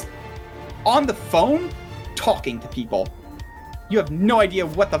just on the phone talking to people. You have no idea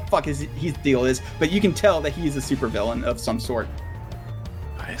what the fuck his deal is, but you can tell that he is a supervillain of some sort.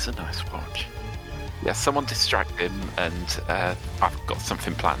 That is a nice watch. Yeah, someone distract him, and I've got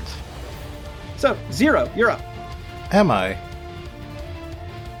something planned. So, Zero, you're up. Am I?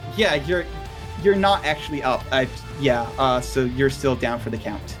 Yeah, you're not actually up. So you're still down for the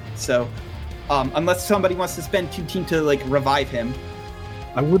count. So, unless somebody wants to spend 2 team to like revive him.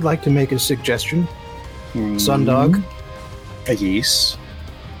 I would like to make a suggestion. Sundog. Yes.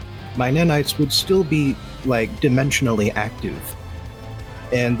 My nanites would still be like dimensionally active,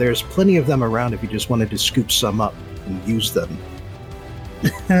 and there's plenty of them around if you just wanted to scoop some up and use them.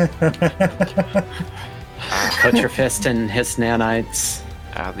 Put your fist in his nanites.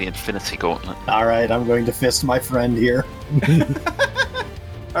 The Infinity Gauntlet. All right, I'm going to fist my friend here.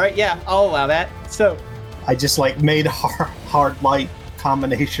 All right, yeah, I'll allow that. So I just like made hard light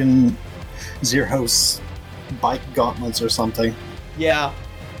combination Zero's bike gauntlets or something. Yeah.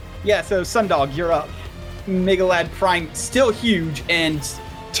 So Sundog, you're up. Megalad Prime still huge and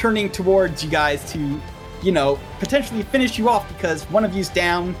turning towards you guys to, potentially finish you off because one of you's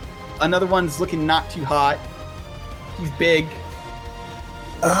down, another one's looking not too hot. He's big.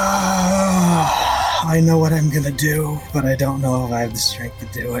 I know what I'm gonna do, but I don't know if I have the strength to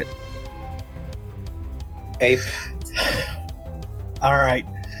do it. Ape. All right.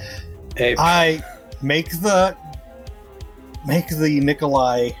 Ape. I make the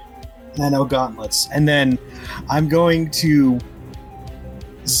Nikolai nano gauntlets, and then I'm going to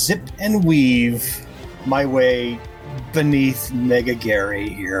zip and weave my way beneath Mega Gary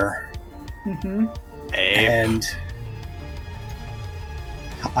here. Mm-hmm. And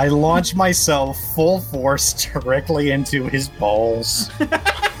I launch myself full force directly into his balls.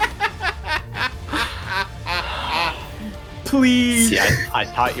 Please. See, I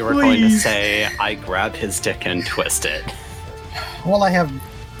thought you were going to say I grab his dick and twist it. Well,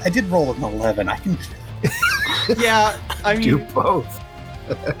 I did roll an 11. I can. Yeah, I mean, Do both.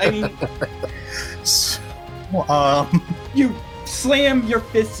 I mean, you slam your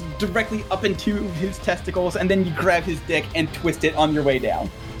fist directly up into his testicles, and then you grab his dick and twist it on your way down.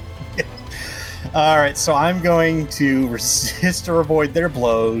 All right, so I'm going to resist or avoid their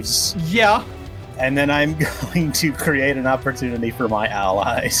blows. Yeah. And then I'm going to create an opportunity for my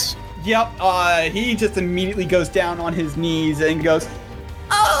allies. Yep. He just immediately goes down on his knees and goes,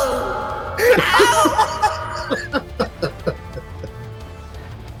 "Oh!"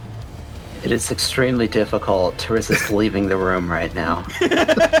 It is extremely difficult to resist leaving the room right now.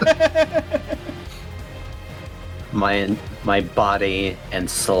 My body and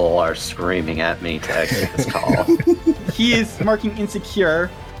soul are screaming at me to exit this call. He is marking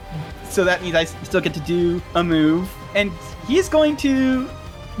insecure, so that means I still get to do a move. And he's going to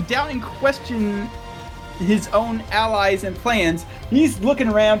doubt and question his own allies and plans. He's looking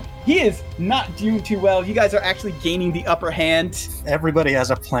around. He is not doing too well. You guys are actually gaining the upper hand. Everybody has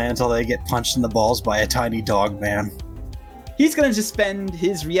a plan until they get punched in the balls by a tiny dog man. He's going to just spend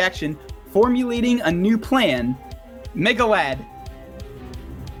his reaction formulating a new plan. Mega Lad.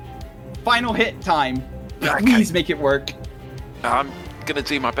 Final hit time. Please make it work. I'm going to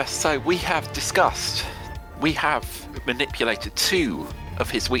do my best. So we have discussed, we have manipulated 2 of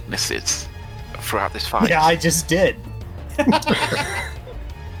his weaknesses throughout this fight. Yeah, I just did.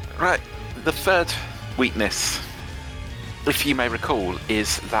 Right, the third weakness, if you may recall,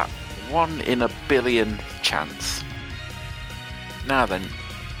 is that 1 in a billion chance. Now then,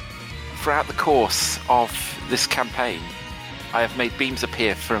 throughout the course of this campaign, I have made beams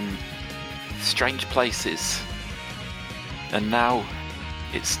appear from strange places, and now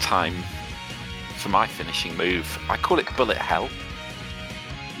it's time for my finishing move. I call it Bullet Hell.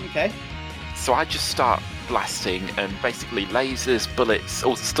 Okay. So I just start blasting, and basically lasers, bullets,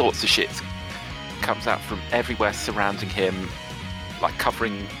 all sorts of shit comes out from everywhere surrounding him, like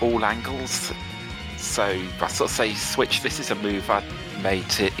covering all angles. So I sort of say, switch, this is a move I made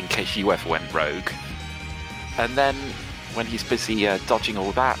in case you ever went rogue. And then when he's busy dodging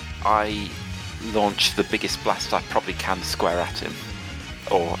all that, I launch the biggest blast I probably can square at him,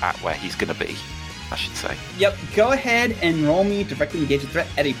 or at where he's going to be, I should say. Yep, go ahead and roll me directly engage the threat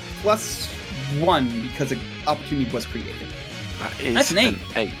at a +1 because an opportunity was created. That's an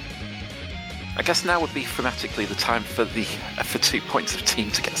 8. I guess now would be thematically the time for 2 points of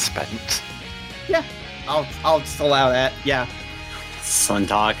team to get spent. Yeah, I'll just allow that. Yeah.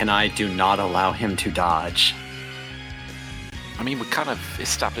 Sundog and I do not allow him to dodge. I mean, we kind of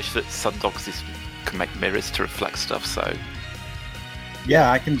established that Sundogs can make mirrors to reflect stuff, so...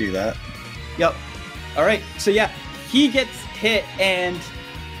 Yeah, I can do that. Yep. Alright, so yeah, he gets hit, and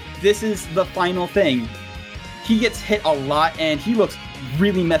this is the final thing. He gets hit a lot, and he looks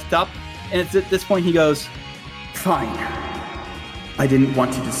really messed up, and it's at this point he goes, "Fine. I didn't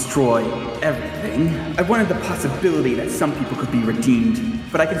want to destroy everything. I wanted the possibility that some people could be redeemed,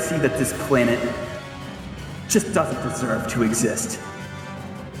 but I can see that this planet just doesn't deserve to exist."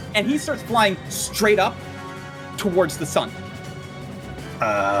 And he starts flying straight up towards the sun.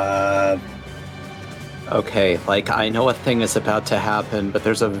 Okay, I know a thing is about to happen, but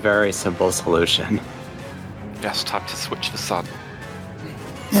there's a very simple solution. Yes, time to switch the sun.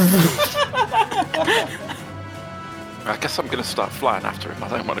 I guess I'm going to start flying after him. I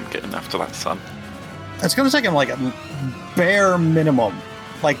don't want him getting after that sun. It's going to take him a bare minimum.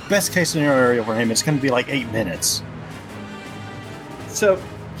 Best case scenario for him, it's going to be 8 minutes. So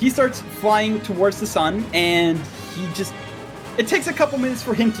he starts flying towards the sun, and it takes a couple minutes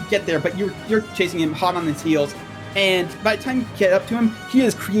for him to get there, but you're chasing him hot on his heels, and by the time you get up to him, he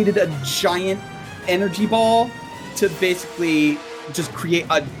has created a giant energy ball to basically just create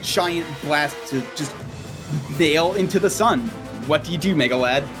a giant blast to just nail into the sun. What do you do, Mega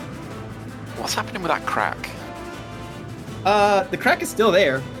Lad? What's happening with that crack? The crack is still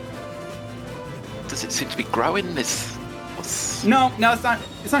there. Does it seem to be growing? No, it's not.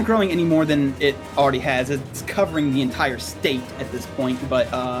 It's not growing any more than it already has. It's covering the entire state at this point, but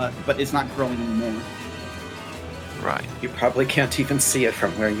it's not growing anymore. Right. You probably can't even see it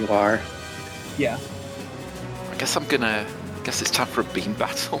from where you are. Yeah. I guess it's time for a beam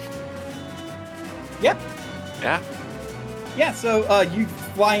battle. Yep. Yeah? Yeah, so you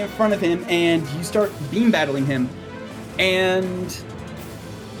fly in front of him and you start beam battling him. And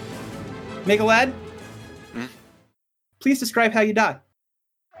Megalad, please describe how you die.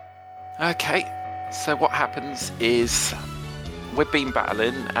 Okay, so what happens is we're beam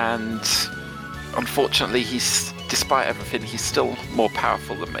battling, and unfortunately despite everything, he's still more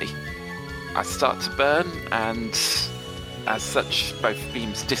powerful than me. I start to burn, and as such, both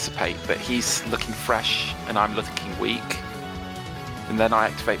beams dissipate, but he's looking fresh and I'm looking weak. And then I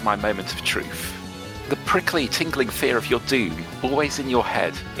activate my moment of truth. The prickly, tingling fear of your doom, always in your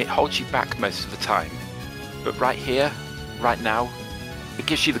head, it holds you back most of the time. But right here, right now, it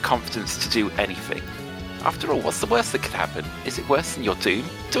gives you the confidence to do anything. After all, what's the worst that could happen? Is it worse than your doom?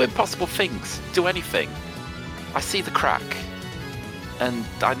 Do impossible things. Do anything. I see the crack, and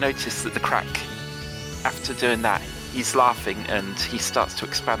I notice that the crack, after doing that, he's laughing and he starts to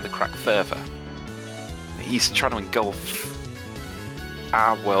expand the crack further. He's trying to engulf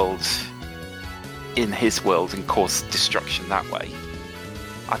our world in his world and cause destruction that way.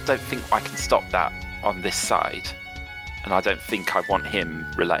 I don't think I can stop that on this side, and I don't think I want him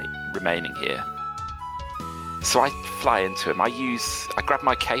remaining here. So I fly into him. I grab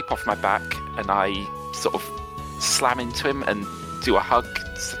my cape off my back and I sort of slam into him and do a hug.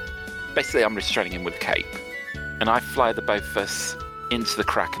 Basically, I'm restraining him with cape. And I fly the both of us into the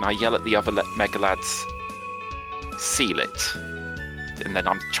crack and I yell at the other Megalads, seal it. And then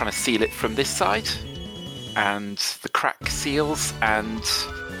I'm trying to seal it from this side. And the crack seals, and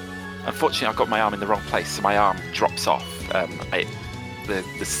unfortunately I've got my arm in the wrong place, so my arm drops off. The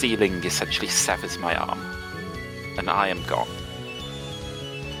sealing essentially severs my arm, and I am gone.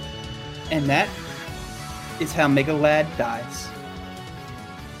 And that is how Megalad dies.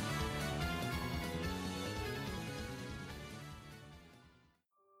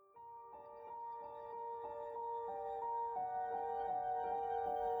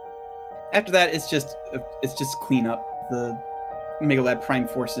 After that, it's just cleanup. The Megalad Prime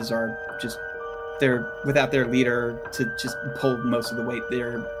forces are they're without their leader to just pull most of the weight.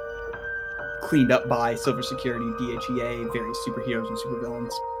 They're cleaned up by Silver Security, DHEA, various superheroes and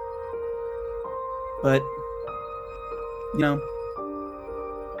supervillains. But,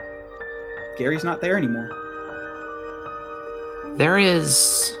 Gary's not there anymore.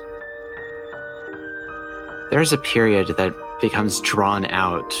 There's a period that becomes drawn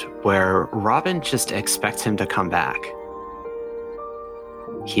out where Robin just expects him to come back.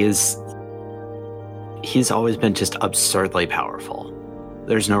 He's always been just absurdly powerful.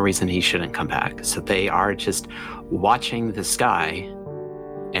 There's no reason he shouldn't come back. So they are just watching the sky,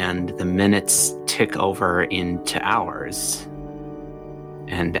 and the minutes tick over into hours,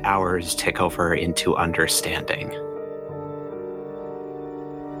 and hours tick over into understanding.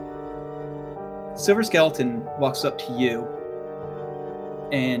 Silver Skeleton walks up to you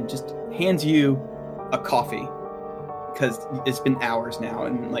and just hands you a coffee, because it's been hours now,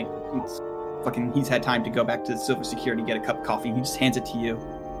 and he's had time to go back to Silver Security, get a cup of coffee, and he just hands it to you.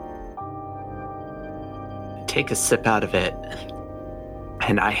 Take a sip out of it,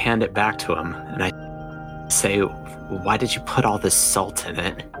 and I hand it back to him, and I say, "Why did you put all this salt in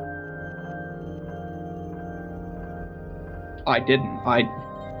it?" I didn't.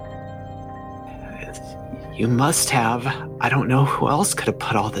 You must have. I don't know who else could have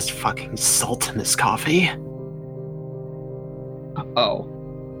put all this fucking salt in this coffee. Oh,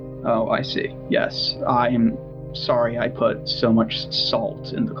 I see. Yes, I am sorry I put so much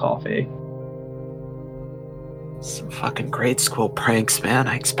salt in the coffee. Some fucking grade school pranks, man.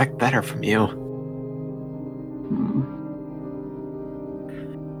 I expect better from you.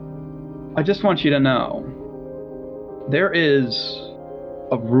 I just want you to know, there is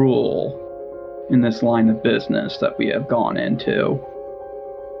a rule in this line of business that we have gone into.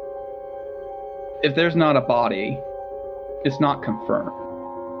 If there's not a body, it's not confirmed.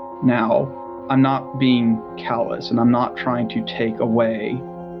 Now, I'm not being callous, and I'm not trying to take away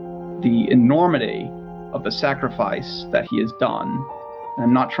the enormity of the sacrifice that he has done.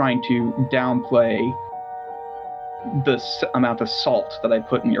 I'm not trying to downplay the amount of salt that I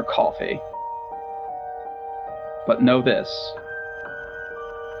put in your coffee. But know this,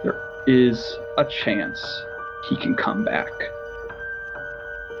 there is a chance he can come back.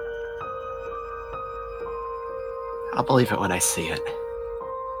 I'll believe it when I see it.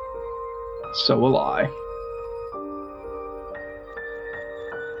 So will I.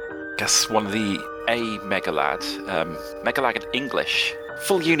 Guess one of the Megalad in English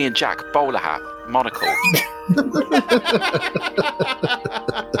full Union Jack, bowler hat, monocle.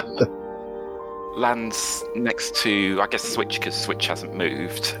 Lands next to, I guess, Switch, because Switch hasn't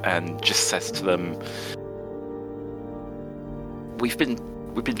moved, and just says to them, We've been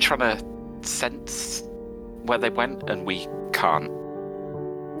trying to sense where they went, and we can't.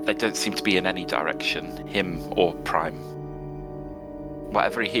 They don't seem to be in any direction, him or Prime.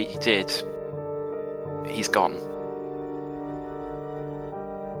 Whatever he did, he's gone.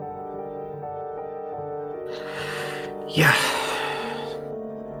 Yeah,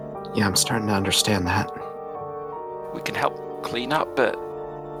 I'm starting to understand that. We can help clean up, but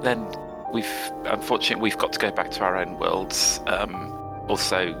then unfortunately, we've got to go back to our own worlds.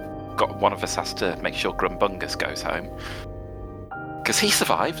 Also, one of us has to make sure Grumbungus goes home. Because he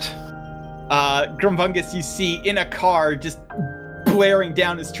survived. Grumbungus, you see in a car, just blaring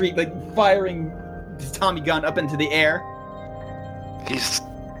down the street, like firing his Tommy gun up into the air. He's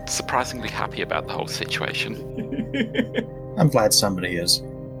surprisingly happy about the whole situation. I'm glad somebody is.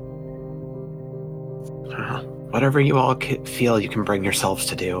 Whatever you all feel you can bring yourselves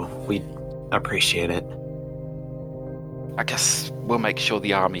to do, we appreciate it. I guess we'll make sure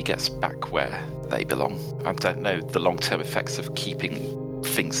the army gets back where they belong. I don't know the long-term effects of keeping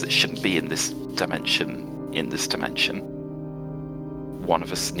things that shouldn't be in this dimension in this dimension. One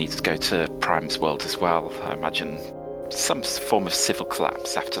of us needs to go to Prime's world as well. I imagine some form of civil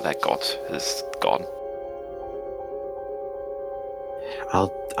collapse after their god has gone.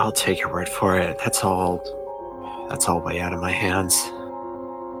 I'll take your word for it. That's all way out of my hands.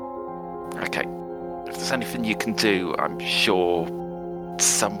 Okay. If there's anything you can do, I'm sure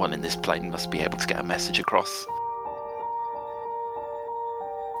someone in this plane must be able to get a message across.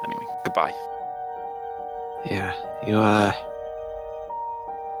 Anyway, goodbye. Yeah, you,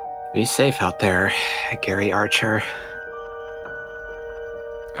 be safe out there, Gary Archer.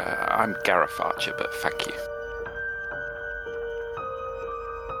 I'm Gareth Archer, but thank you.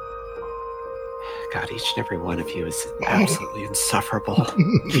 God, each and every one of you is absolutely insufferable.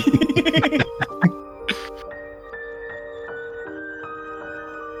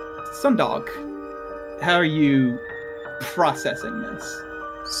 Sundog, how are you processing this?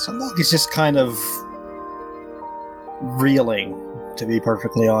 Sundog is just kind of reeling, to be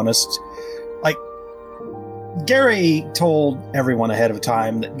perfectly honest. Like, Gary told everyone ahead of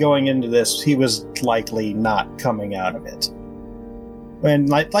time that going into this, he was likely not coming out of it. And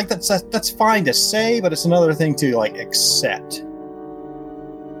like that's fine to say, but it's another thing to accept.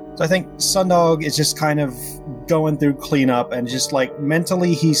 So I think Sundog is just kind of going through cleanup and just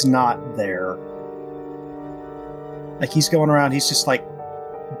mentally he's not there. Like he's going around, he's just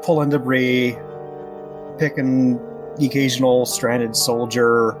pulling debris, picking the occasional stranded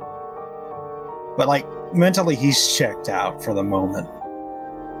soldier, but mentally he's checked out for the moment.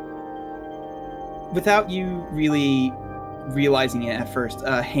 Without you really realizing it at first,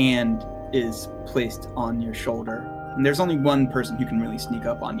 a hand is placed on your shoulder. And there's only one person who can really sneak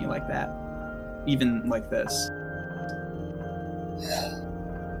up on you like that. Even like this.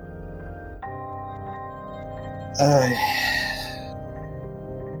 I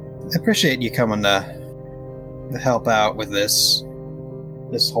appreciate you coming to help out with this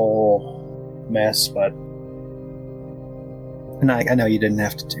whole mess, but and I know you didn't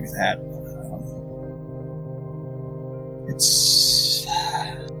have to do that. It's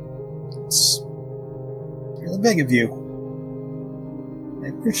really big of you. I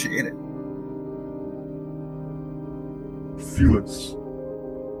appreciate it. Felix,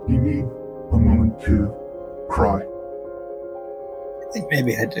 you need a moment to cry. I think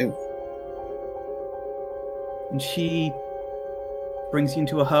maybe I do. And she brings you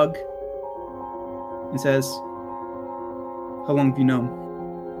into a hug and says, "How long have you known?"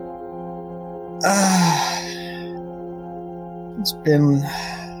 It's been...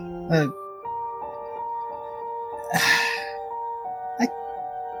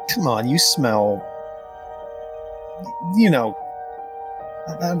 come on, you smell...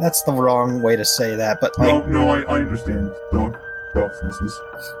 that's the wrong way to say that, but... No, I understand. Dog senses.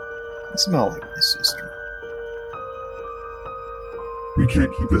 I smell like my sister. We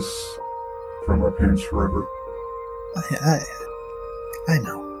can't keep this from our parents forever. I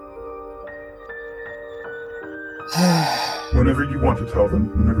know. Whenever you want to tell them,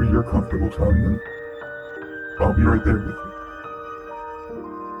 whenever you're comfortable telling them, I'll be right there with you.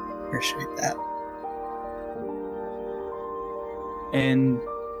 Appreciate that. And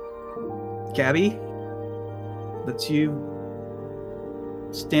Gabby lets you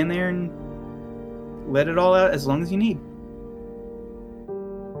stand there and let it all out as long as you need.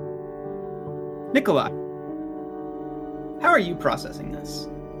 Nikolai, how are you processing this?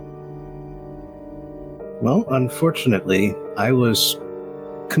 Well, unfortunately, I was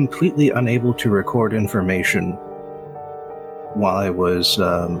completely unable to record information while I was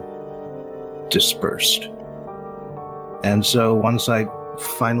dispersed. And so once I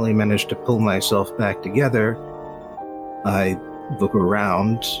finally managed to pull myself back together, I look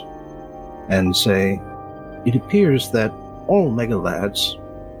around and say, it appears that all Megalads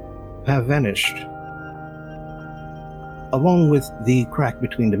have vanished, along with the crack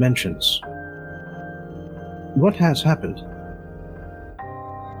between dimensions. What has happened?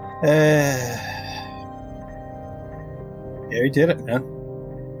 Gary did it, man.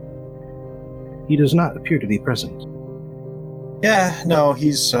 He does not appear to be present. Yeah, no,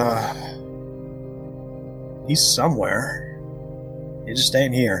 he's somewhere. He just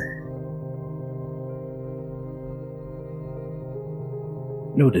ain't here.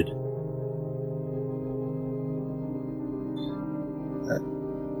 Noted.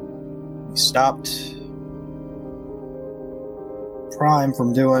 He stopped Prime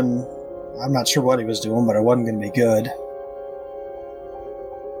from doing... I'm not sure what he was doing, but it wasn't going to be good.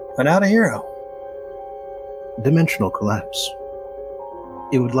 But not a hero. Dimensional collapse.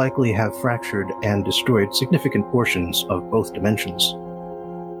 It would likely have fractured and destroyed significant portions of both dimensions.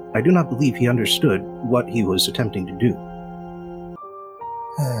 I do not believe he understood what he was attempting to do.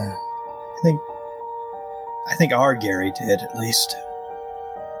 I think our Gary did, at least.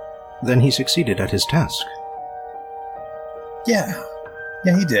 Then he succeeded at his task. Yeah,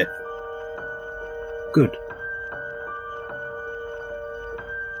 he did. Good.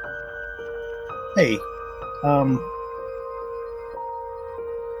 Hey,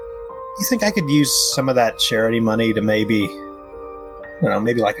 you think I could use some of that charity money to maybe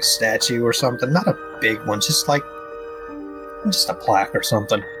like a statue or something? Not a big one, just a plaque or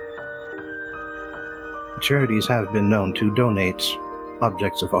something. Charities have been known to donate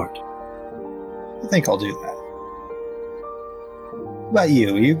objects of art. I think I'll do that. What about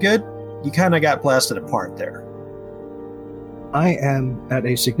you? You good? You kind of got blasted apart there. I am at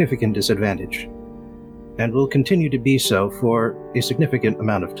a significant disadvantage, and will continue to be so for a significant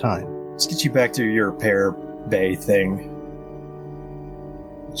amount of time. Let's get you back to your repair bay thing.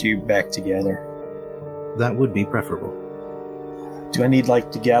 Get you back together. That would be preferable. Do I need,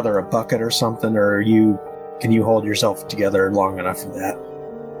 to gather a bucket or something, or can you hold yourself together long enough for that?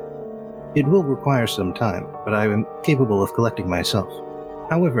 It will require some time, but I am capable of collecting myself.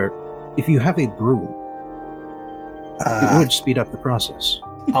 However, if you have a broom, it would speed up the process.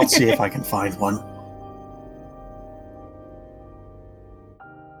 I'll see if I can find one.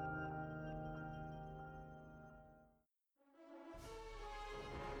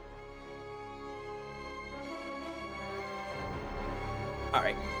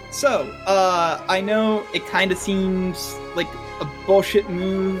 Alright, so, I know it kind of seems like a bullshit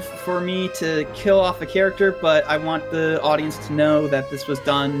move for me to kill off a character, but I want the audience to know that this was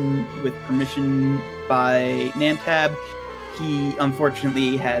done with permission by Namtab. He,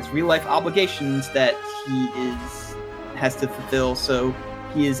 unfortunately, has real-life obligations that he has to fulfill, so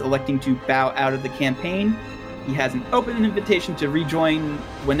he is electing to bow out of the campaign. He has an open invitation to rejoin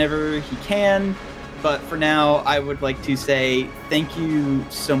whenever he can, but for now, I would like to say thank you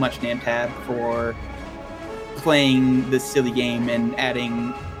so much, Namtab, for playing this silly game and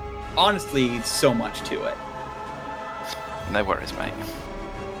adding, honestly, so much to it. No worries, mate.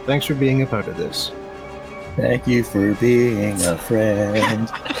 Thanks for being a part of this. Thank you for being a friend.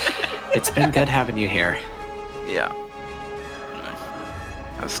 It's been good having you here. Yeah.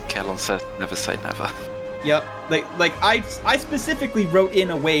 As Kellen said, never say never. Yep. I specifically wrote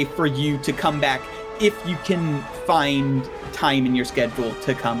in a way for you to come back if you can find time in your schedule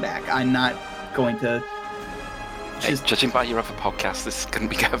to come back. I'm not going to... Hey, judging by your other podcast, this is going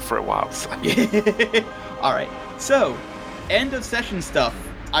to be going for a while. So. Alright, so, end of session stuff.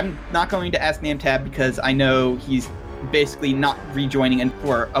 I'm not going to ask Namtab because I know he's basically not rejoining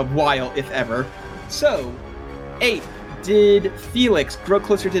for a while, if ever. So, 8. Did Felix grow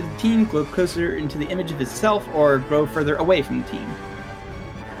closer to the team, grow closer into the image of himself, or grow further away from the team?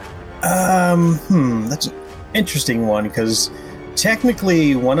 That's an interesting one, because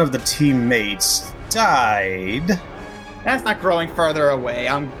technically one of the teammates died. That's not growing further away.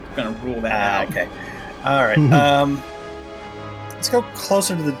 I'm gonna rule that out. Okay. Alright, let's go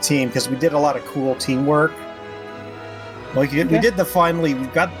closer to the team, because we did a lot of cool teamwork. We did we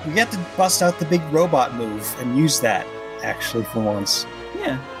got to bust out the big robot move and use that, actually, for once.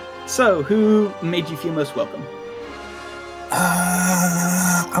 Yeah. So, who made you feel most welcome?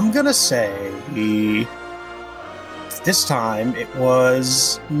 I'm gonna say this time it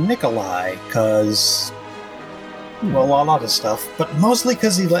was Nikolai, because Well, a lot of stuff, but mostly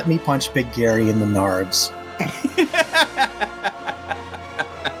because he let me punch Big Gary in the nards.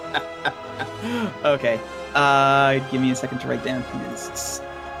 Okay. Give me a second to write down his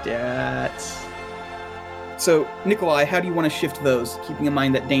stats. So, Nikolai, how do you want to shift those, keeping in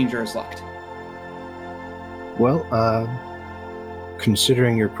mind that danger is locked? Well,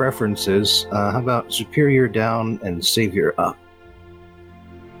 considering your preferences, how about superior down and savior up?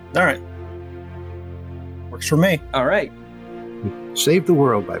 All right. Works for me. All right. Save the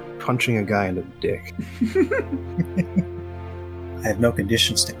world by punching a guy in the dick. I have no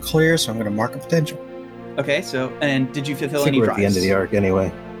conditions to clear, so I'm going to mark a potential. Okay, so, and did you fulfill I think any we're drives? at the end of the arc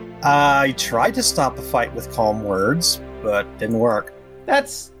anyway. I tried to stop the fight with calm words, but didn't work.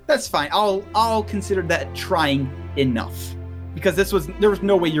 That's fine. I'll consider that trying enough. Because there was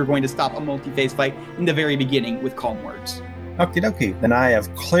no way you're going to stop a multi-phase fight in the very beginning with calm words. Okie dokie. Then I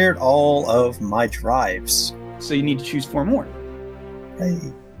have cleared all of my drives. So you need to choose 4 more. Hey.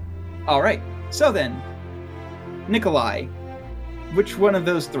 All right. So then, Nikolai, which one of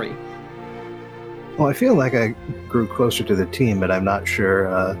those 3? Well, I feel like I grew closer to the team, but I'm not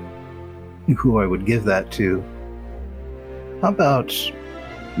sure who I would give that to. How about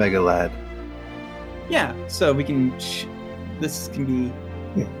Megalad? Yeah, so we can... this can be...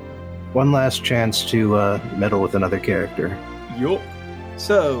 Yeah. One last chance to meddle with another character. Yup.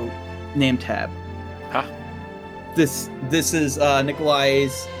 So, name tab. Huh? This is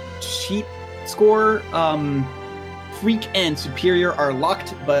Nikolai's cheat score. Freak and superior are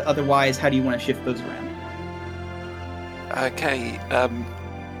locked, but otherwise, how do you want to shift those around? Okay,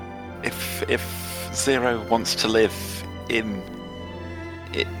 if Zero wants to live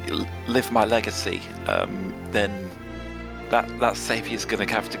my legacy, then that saviour's going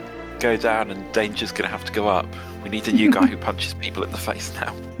to have to go down and danger's going to have to go up. We need a new guy who punches people in the face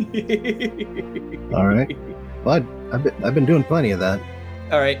now. All right. Well, I've been doing plenty of that.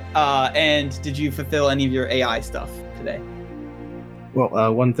 All right. And did you fulfill any of your AI stuff today?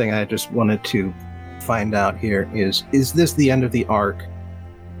 Well, one thing I just wanted to find out here is this the end of the arc?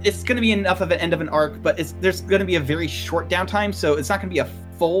 It's going to be enough of an end of an arc, but there's going to be a very short downtime, so it's not going to be a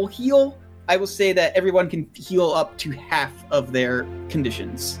full heal. I will say that everyone can heal up to half of their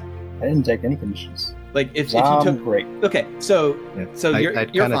conditions. I didn't take any conditions. Like if you took great. Okay, so you're I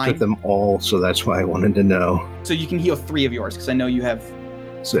you're kind of fine. took them all, so that's why I wanted to know. So you can heal 3 of yours because I know you have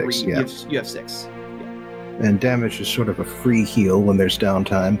 6. 3. Yeah, You have 6. and damage is sort of a free heal when there's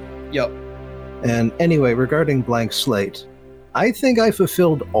downtime. Yep. And anyway, regarding Blank Slate, I think I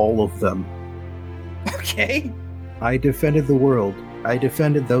fulfilled all of them. Okay. I defended the world. I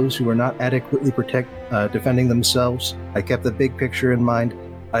defended those who were not adequately defending themselves. I kept the big picture in mind.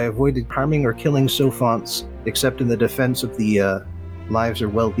 I avoided harming or killing Sophonts, except in the defense of the lives or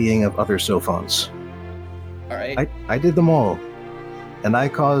well-being of other Sophonts. All right. I did them all. And I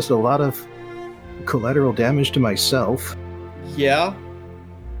caused a lot of collateral damage to myself, Yeah.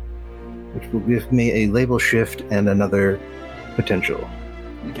 which will give me a label shift and another potential.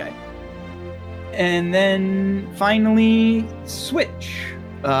 Okay. And then finally, Switch.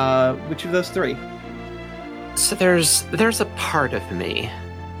 Which of those 3? So there's a part of me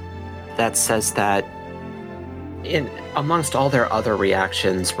that says that amongst all their other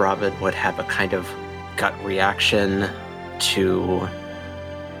reactions, Robin would have a kind of gut reaction to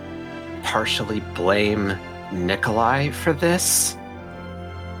partially blame Nikolai for this,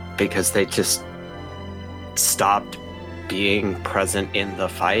 because they just stopped being present in the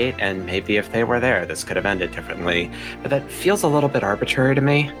fight, and maybe if they were there, this could have ended differently. But that feels a little bit arbitrary to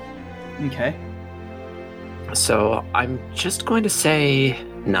me. Okay. So I'm just going to say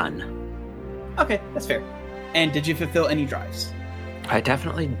none. Okay, that's fair. And did you fulfill any drives? I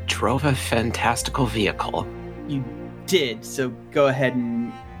definitely drove a fantastical vehicle. You did, so go ahead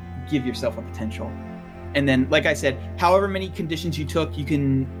and give yourself a potential. And then, like I said, however many conditions you took, you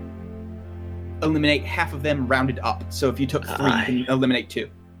can eliminate half of them rounded up. So if you took 3, you can eliminate 2.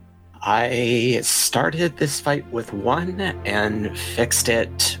 I started this fight with 1 and fixed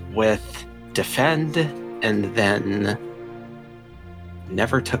it with defend, and then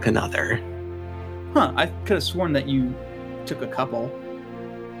never took another. Huh, I could have sworn that you took a couple.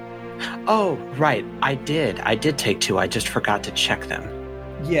 Oh, right, I did. I did take 2, I just forgot to check them.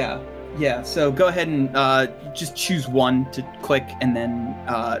 Yeah, so go ahead and just choose 1 to click, and then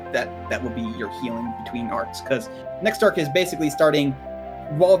that will be your healing between arcs, because next arc is basically starting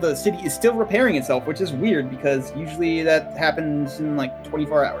while the city is still repairing itself, which is weird, because usually that happens in like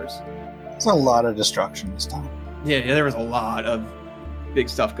 24 hours. It's a lot of destruction this time. Yeah, there was a lot of big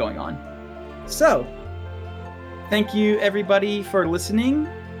stuff going on. So, thank you everybody for listening.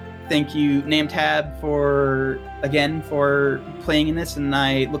 Thank you, Namtab, for playing in this, and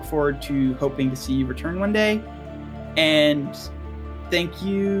I look forward to hoping to see you return one day. And thank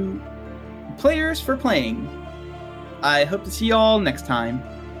you, players, for playing. I hope to see you all next time.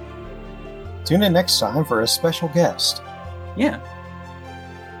 Tune in next time for a special guest. Yeah.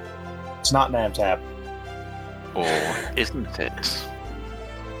 It's not Namtab. Or isn't it?